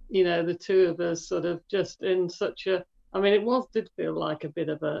the two of us sort of just in such a, I mean, did feel like a bit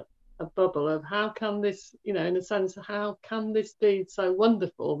of a bubble of how can this, in a sense, how can this be so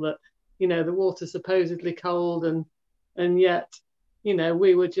wonderful that, the water's supposedly cold and yet,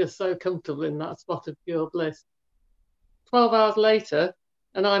 we were just so comfortable in that spot of pure bliss. 12 hours later,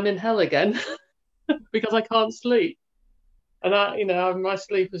 and I'm in hell again because I can't sleep. And my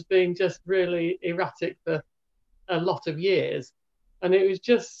sleep has been just really erratic for a lot of years. And it was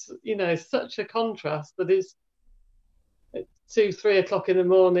just, such a contrast that it's 2-3 o'clock in the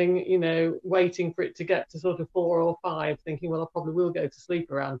morning, waiting for it to get to sort of 4 or 5, thinking, well, I probably will go to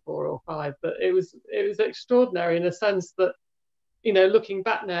sleep around 4 or 5. But it was extraordinary in a sense that, looking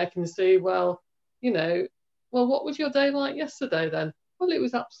back now, I can see, well, what was your day like yesterday then? Well, it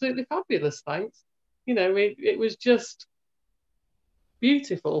was absolutely fabulous, thanks. It was just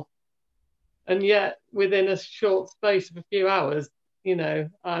beautiful. And yet within a short space of a few hours,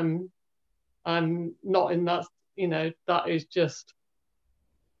 I'm not in that, that is just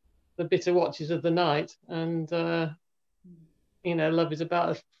the bitter watches of the night. And love is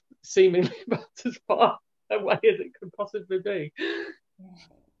seemingly about as far away as it could possibly be.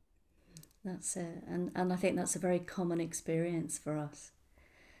 That's it. And I think that's a very common experience for us,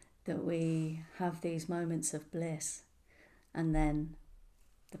 that we have these moments of bliss and then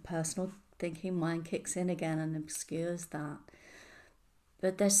the personal thinking mind kicks in again and obscures that.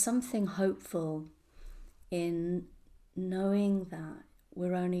 But there's something hopeful in knowing that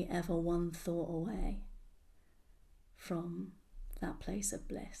we're only ever one thought away from that place of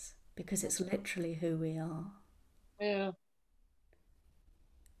bliss, because it's literally who we are. Yeah.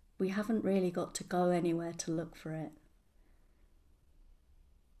 We haven't really got to go anywhere to look for it.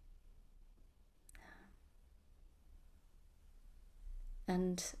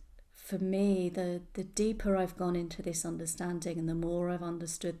 And for me, the deeper I've gone into this understanding and the more I've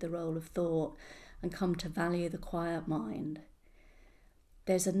understood the role of thought and come to value the quiet mind,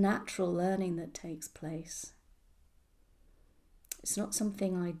 there's a natural learning that takes place. It's not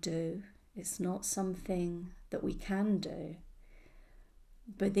something I do. It's not something that we can do.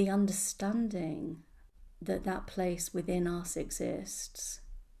 But the understanding that that place within us exists,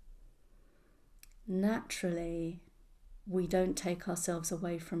 naturally, we don't take ourselves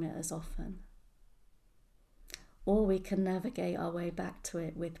away from it as often. Or we can navigate our way back to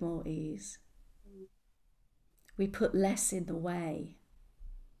it with more ease. We put less in the way.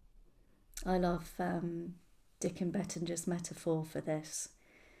 I love Dick and Bettinger's metaphor for this.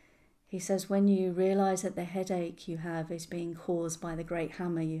 He says when you realise that the headache you have is being caused by the great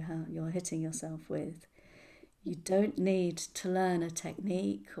hammer you're hitting yourself with, you don't need to learn a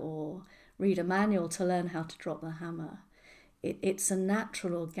technique or read a manual to learn how to drop the hammer. It's a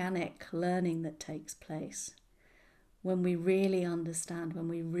natural, organic learning that takes place when we really understand, when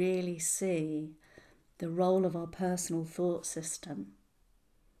we really see the role of our personal thought system.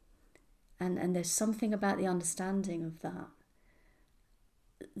 And there's something about the understanding of that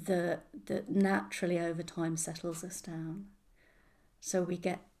that naturally over time settles us down. So we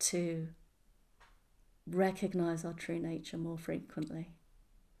get to recognize our true nature more frequently.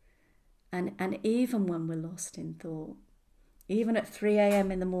 And even when we're lost in thought, even at 3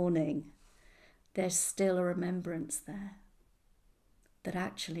 a.m. in the morning, there's still a remembrance there that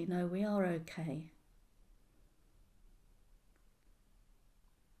actually, no, we are okay.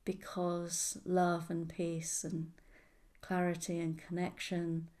 Because love and peace and clarity and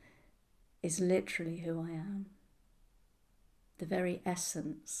connection is literally who I am. The very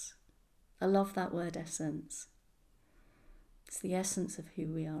essence. I love that word, essence. It's the essence of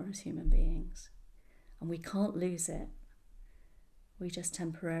who we are as human beings. And we can't lose it. We just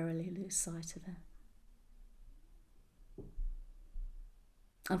temporarily lose sight of it.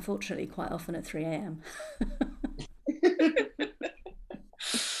 Unfortunately, quite often at 3 a.m.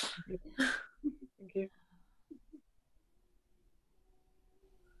 Thank you.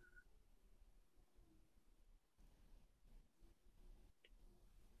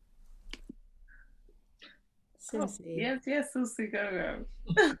 Susie. Yes, Susie, go.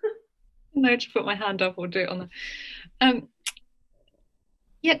 No, to put my hand up or do it on the.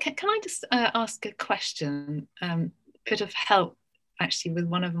 Yeah, can I just ask a question? Bit of help actually with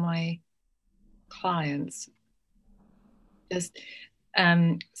one of my clients. Just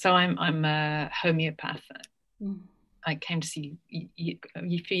so I'm a homeopath. I came to see you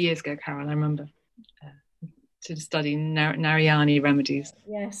a few years ago, Carol. I remember to study Narayani remedies.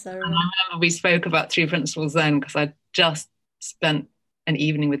 Yes, I remember. remember. And I remember we spoke about 3 principles then because I'd just spent an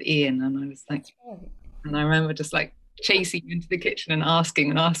evening with Ian, and I was like, right. And I remember just like chasing you into the kitchen and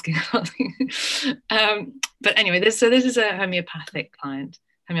asking. But anyway, this is a homeopathy client,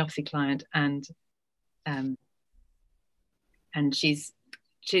 and she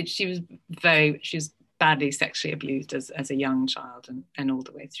was badly sexually abused as a young child and all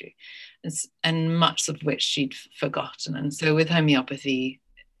the way through, and much of which she'd forgotten. And so with homeopathy,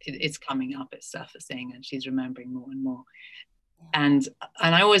 it's coming up, it's surfacing, and she's remembering more and more. And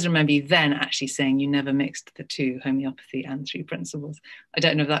I always remember you then actually saying you never mixed the two, homeopathy and 3 principles. I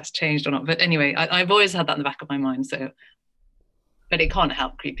don't know if that's changed or not, but anyway, I've always had that in the back of my mind. So, but it can't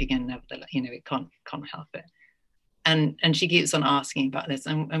help creeping in, nevertheless. It can't help it. And she keeps on asking about this,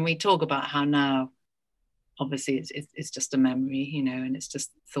 and we talk about how now, obviously, it's just a memory, and it's just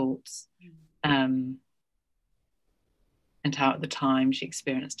thoughts, and how at the time she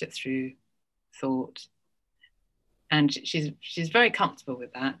experienced it through thought. And she's very comfortable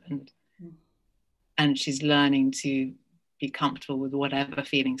with that, and she's learning to be comfortable with whatever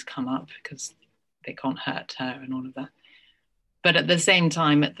feelings come up because they can't hurt her and all of that. But at the same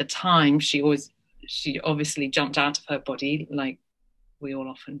time, at the time, she obviously jumped out of her body like we all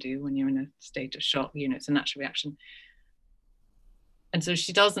often do when you're in a state of shock. It's a natural reaction. And so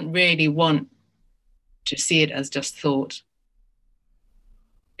she doesn't really want to see it as just thought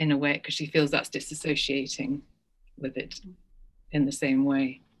in a way, because she feels that's disassociating with it in the same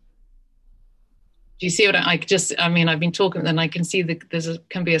way. Do you see what I've been talking, and I can see that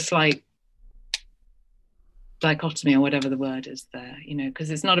can be a slight dichotomy, or whatever the word is there,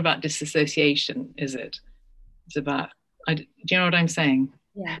 because it's not about disassociation, is it? It's about, do you know what I'm saying?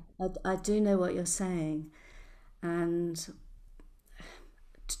 Yeah, I do know what you're saying. And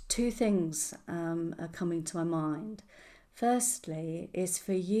 2 things are coming to my mind. Firstly, is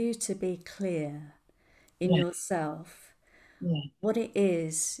for you to be clear in yourself what it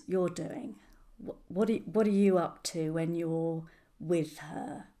is you're doing. What are you up to when you're with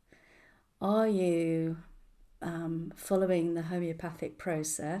her? Are you following the homeopathic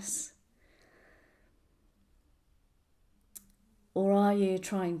process? Or are you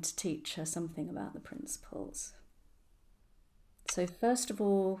trying to teach her something about the principles? So first of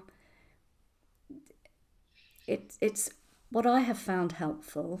all, it's what I have found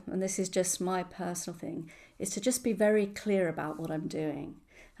helpful, and this is just my personal thing, is to just be very clear about what I'm doing.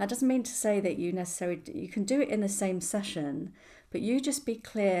 That doesn't mean to say that you can do it in the same session, but you just be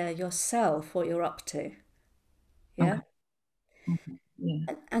clear yourself what you're up to. Yeah? Okay. Yeah.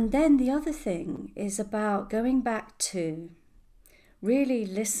 And then the other thing is about going back to really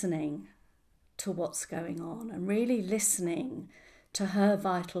listening to what's going on, and really listening to her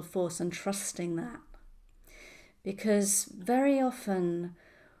vital force and trusting that. Because very often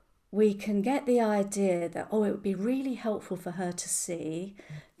we can get the idea that, oh, it would be really helpful for her to see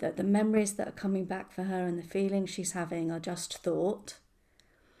that the memories that are coming back for her and the feelings she's having are just thought.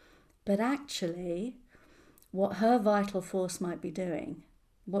 But actually, what her vital force might be doing,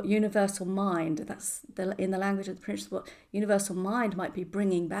 what universal mind, in the language of the principle, what universal mind might be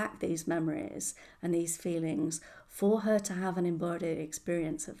bringing back these memories and these feelings for her to have an embodied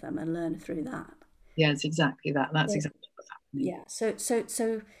experience of them and learn through that. Yeah, it's exactly that. That's exactly what's happening. Yeah,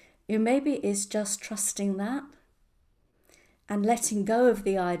 so maybe it's just trusting that and letting go of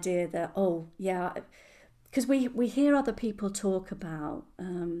the idea that, oh, yeah, because we hear other people talk about,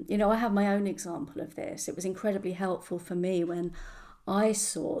 I have my own example of this. It was incredibly helpful for me when I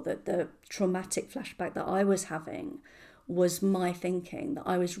saw that the traumatic flashback that I was having was my thinking, that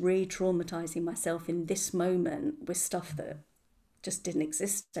I was re-traumatizing myself in this moment with stuff that just didn't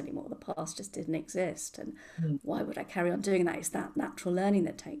exist anymore. The past just didn't exist. And why would I carry on doing that? It's that natural learning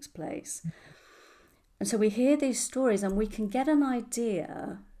that takes place. And so we hear these stories and we can get an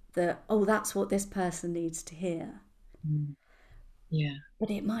idea that, oh, that's what this person needs to hear. Yeah. But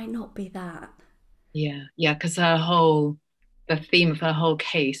it might not be that. Yeah, because the theme of her whole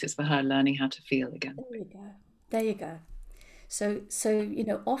case is for her learning how to feel again. There you go. So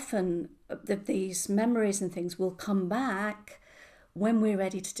often these memories and things will come back when we're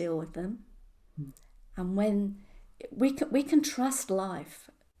ready to deal with them, and when we can trust life,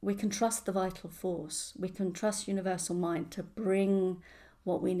 we can trust the vital force, we can trust universal mind to bring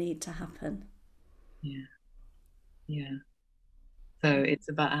what we need to happen. Yeah. So it's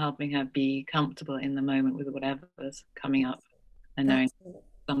about helping her be comfortable in the moment with whatever's coming up, and knowing at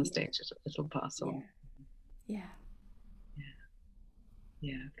some stage it'll pass on. Yeah.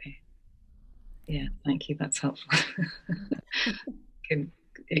 Okay. Yeah, thank you. That's helpful.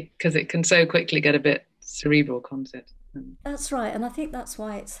 Because it can so quickly get a bit cerebral, can't it? That's right, and I think that's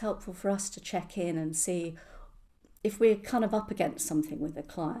why it's helpful for us to check in and see if we're kind of up against something with a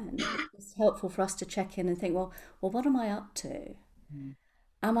client. It's helpful for us to check in and think, well, what am I up to?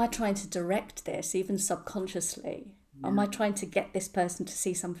 Am I trying to direct this, even subconsciously? Am I trying to get this person to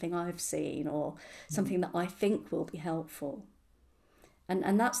see something I've seen or something that I think will be helpful?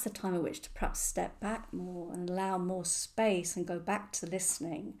 And that's the time at which to perhaps step back more and allow more space and go back to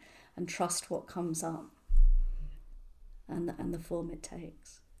listening and trust what comes up and the form it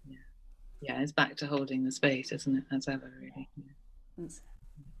takes. Yeah, it's back to holding the space, isn't it? As ever, really.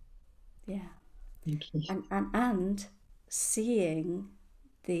 Yeah. Thank you. And seeing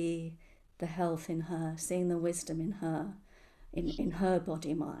the health in her, seeing the wisdom in her, in her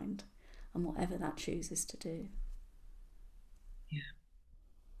body, mind, and whatever that chooses to do.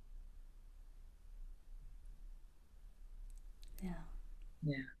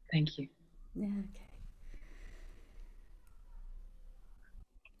 Yeah, thank you. Yeah, okay.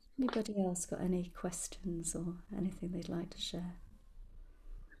 Anybody else got any questions or anything they'd like to share?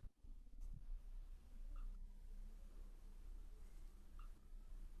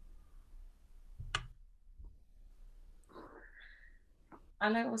 I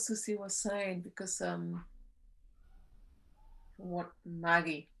like what Susie was saying, because what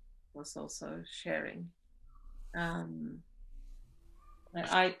Maggie was also sharing,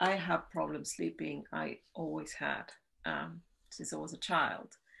 I have problems sleeping. I always had, since I was a child,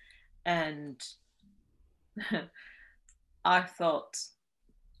 and I thought,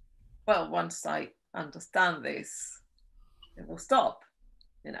 well, once I understand this, it will stop.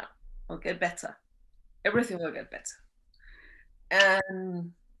 I'll get better. Everything will get better.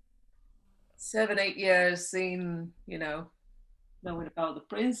 And 7-8 years in, knowing about the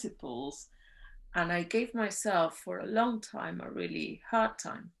principles, and I gave myself for a long time a really hard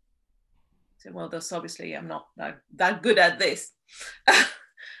time. So, well, that's obviously I'm not that good at this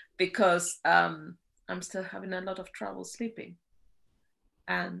because I'm still having a lot of trouble sleeping.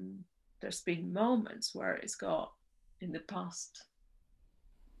 And there's been moments where it's got, in the past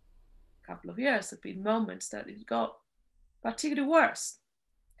couple of years, there've been moments that it got particularly worse.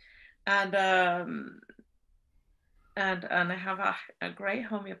 And I have a great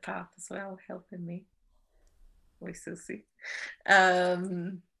homeopath as well helping me with Susie.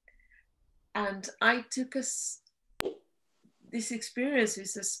 And I took this experience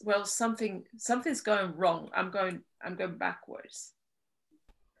is as well, something's going wrong. I'm going backwards.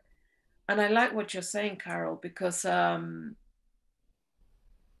 And I like what you're saying, Carol, because I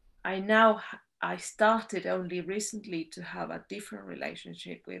started only recently to have a different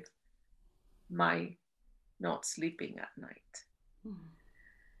relationship with my not sleeping at night.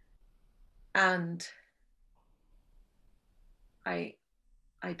 And I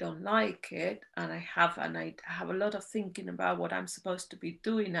don't like it, and I have a lot of thinking about what I'm supposed to be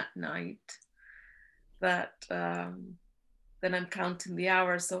doing at night, that then I'm counting the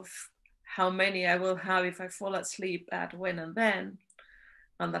hours of how many I will have if I fall asleep at when and then,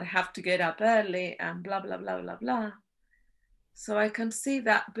 and that I have to get up early and blah, blah, blah, blah, blah. So I can see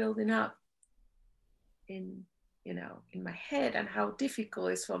that building up in my head, and how difficult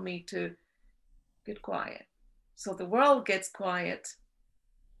it is for me to get quiet. So the world gets quiet,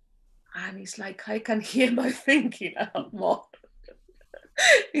 and it's like I can hear my thinking a lot more.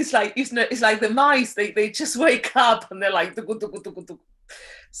 It's like the mice. They just wake up and they're like,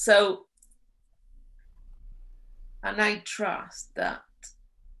 so, and I trust that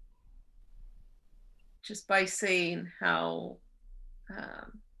just by seeing how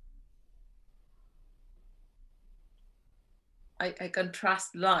I can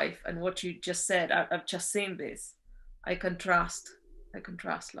trust life, and what you just said, I've just seen this. I can trust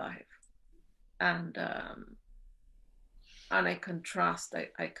life, and I can trust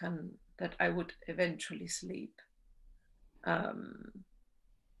that I would eventually sleep,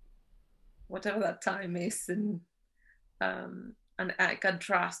 whatever that time is, and I can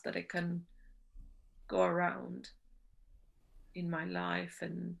trust that I can go around in my life,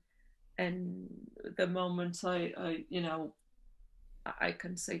 and the moments I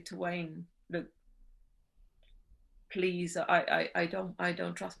can say to Wayne, look, please, I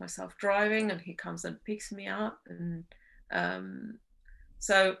don't trust myself driving, and he comes and picks me up, and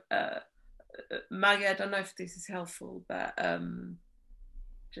so Maggie, I don't know if this is helpful, but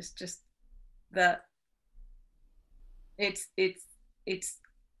just that it's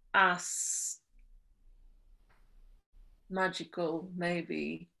as magical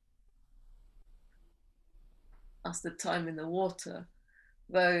maybe as the time in the water,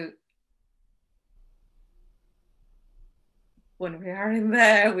 though when we are in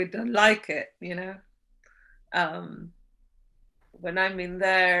there we don't like it, when I'm in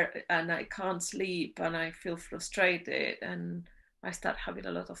there and I can't sleep and I feel frustrated and I start having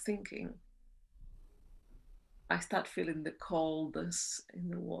a lot of thinking, I start feeling the coldness in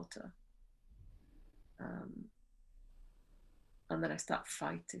the water, and then I start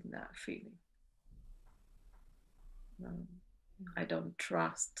fighting that feeling. I don't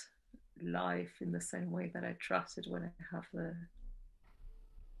trust life in the same way that I trust it when I have the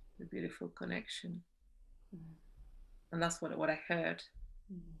beautiful connection. And that's what I heard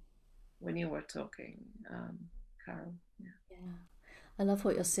when you were talking, Carol. Yeah. I love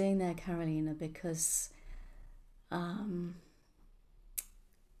what you're saying there, Carolina, because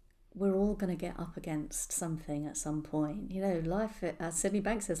we're all going to get up against something at some point. Life, as Sydney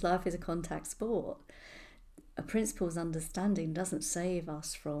Banks says, life is a contact sport. A principles understanding doesn't save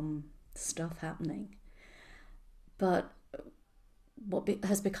us from stuff happening. But what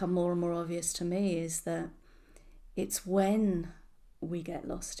has become more and more obvious to me is that it's when we get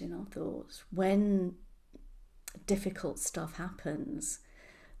lost in our thoughts, when difficult stuff happens,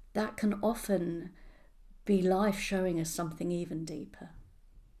 that can often be life showing us something even deeper.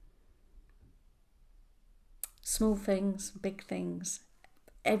 Small things, big things,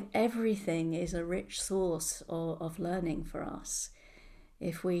 everything is a rich source of learning for us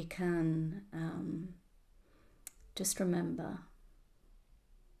if we can just remember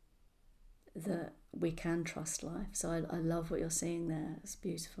that we can trust life. So I love what you're saying there. It's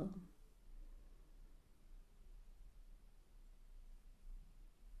beautiful.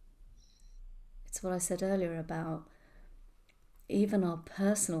 It's what I said earlier about even our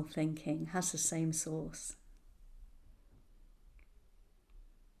personal thinking has the same source.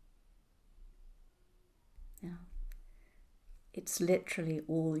 Yeah. It's literally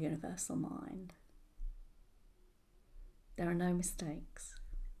all universal mind. There are no mistakes.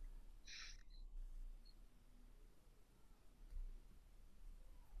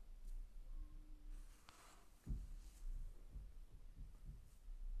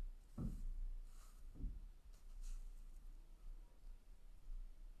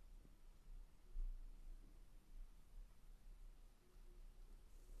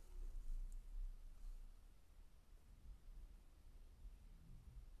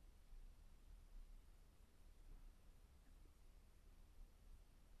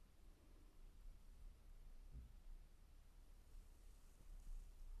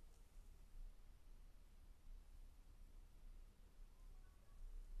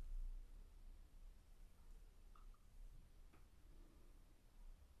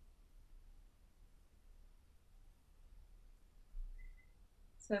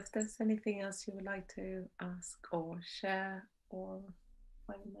 So if there's anything else you would like to ask or share, or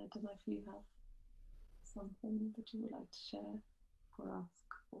I don't know if you have something that you would like to share or ask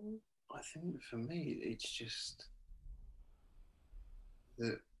for? I think for me, it's just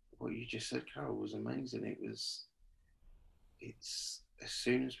that what you just said, Carol, was amazing. It's as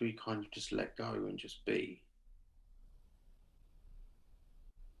soon as we kind of just let go and just be,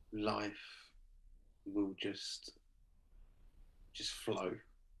 life will just flow.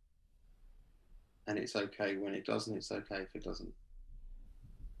 And it's okay when it doesn't, it's okay if it doesn't.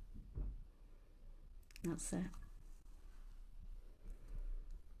 That's it.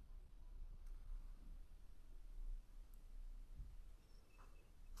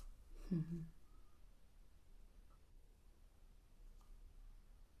 Mm-hmm.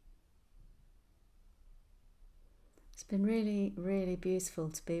 It's been really, really beautiful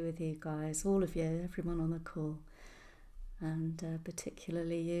to be with you guys, all of you, everyone on the call, and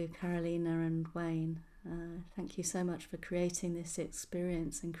particularly you, Carolina and Wayne. Thank you so much for creating this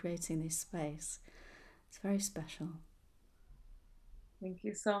experience and creating this space. It's very special. Thank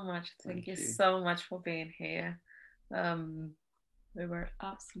you so much. Thank you so much for being here. We were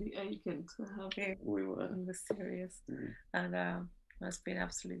absolutely aching to have you in the series, and it's been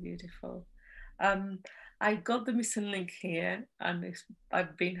absolutely beautiful. I got the missing link here, and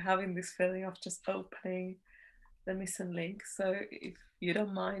I've been having this feeling of just opening the missing link. So if you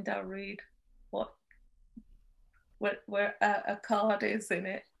don't mind, I'll read where a card is in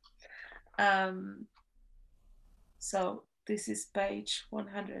it. So this is page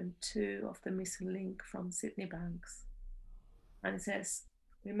 102 of the missing link from Sydney Banks. And it says,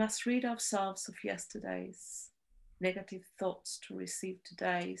 we must rid ourselves of yesterday's negative thoughts to receive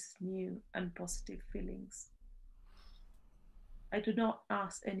today's new and positive feelings. I do not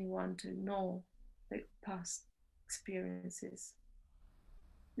ask anyone to ignore the past experiences.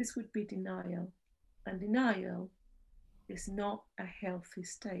 This would be denial, and denial is not a healthy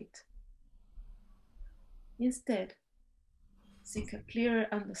state. Instead, seek a clearer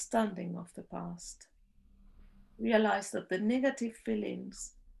understanding of the past. Realize that the negative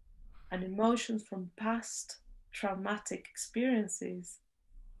feelings and emotions from past traumatic experiences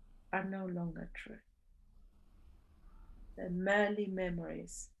are no longer true. They're merely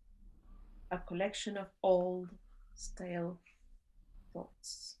memories, a collection of old, stale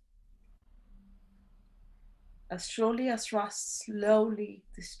thoughts. As surely as rust slowly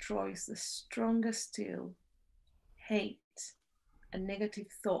destroys the strongest steel, hate and negative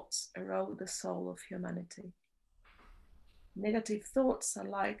thoughts erode the soul of humanity. Negative thoughts are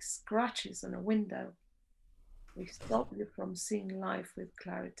like scratches on a window. They stop you from seeing life with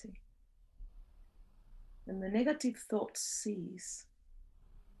clarity. When the negative thoughts cease,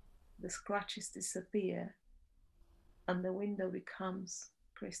 the scratches disappear and the window becomes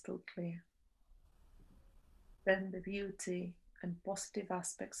crystal clear. Then the beauty and positive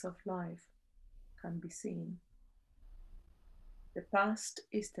aspects of life can be seen. The past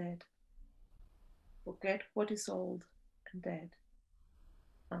is dead. Forget what is old and dead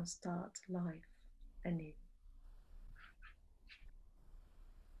and start life anew.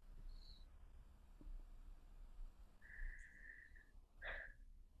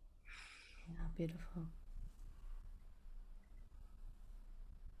 Yeah, beautiful.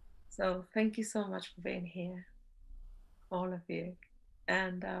 So thank you so much for being here, all of you.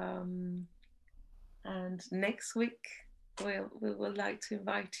 And next week we would like to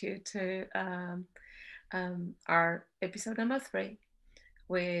invite you to our episode number 3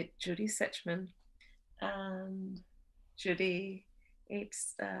 with Judith Sedgeman. And Judy,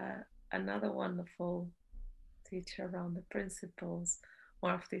 it's another wonderful teacher around the principles,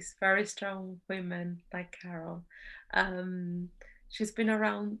 one of these very strong women like Carol. She's been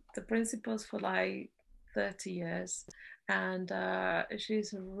around the principles for like 30 years, and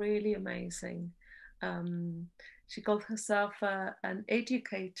she's really amazing. She called herself an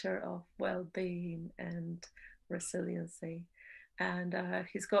educator of well-being and resiliency. And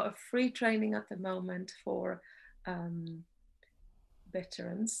he's got a free training at the moment for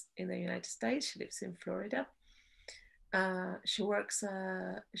veterans in the United States. She lives in Florida. She works,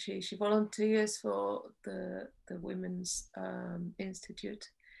 she volunteers for the Women's Institute,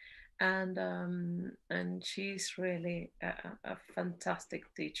 and she's really a fantastic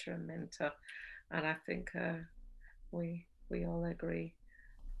teacher and mentor, and I think we all agree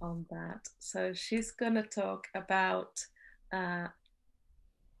on that. So she's gonna talk about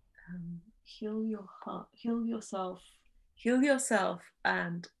heal your heart, heal yourself,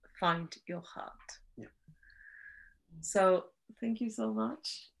 and find your heart. Yeah. So thank you so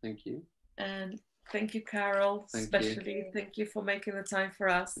much. Thank you. And thank you, Carol, Thank especially. you. Thank you for making the time for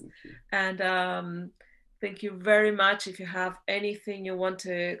us. Thank you. And Thank you very much. If you have anything you want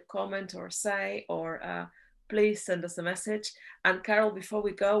to comment or say, or please send us a message. And Carol, before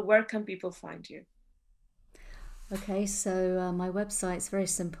we go, where can people find you? Okay, so my website's very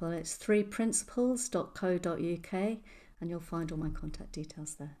simple. It's 3principles.co.uk, and you'll find all my contact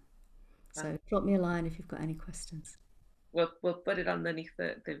details there. So drop me a line if you've got any questions. We'll put it underneath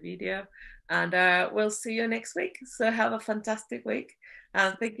the video, and we'll see you next week. So have a fantastic week,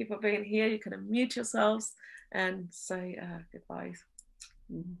 and thank you for being here. You can unmute yourselves and say goodbyes.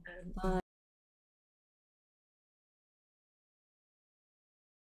 Bye.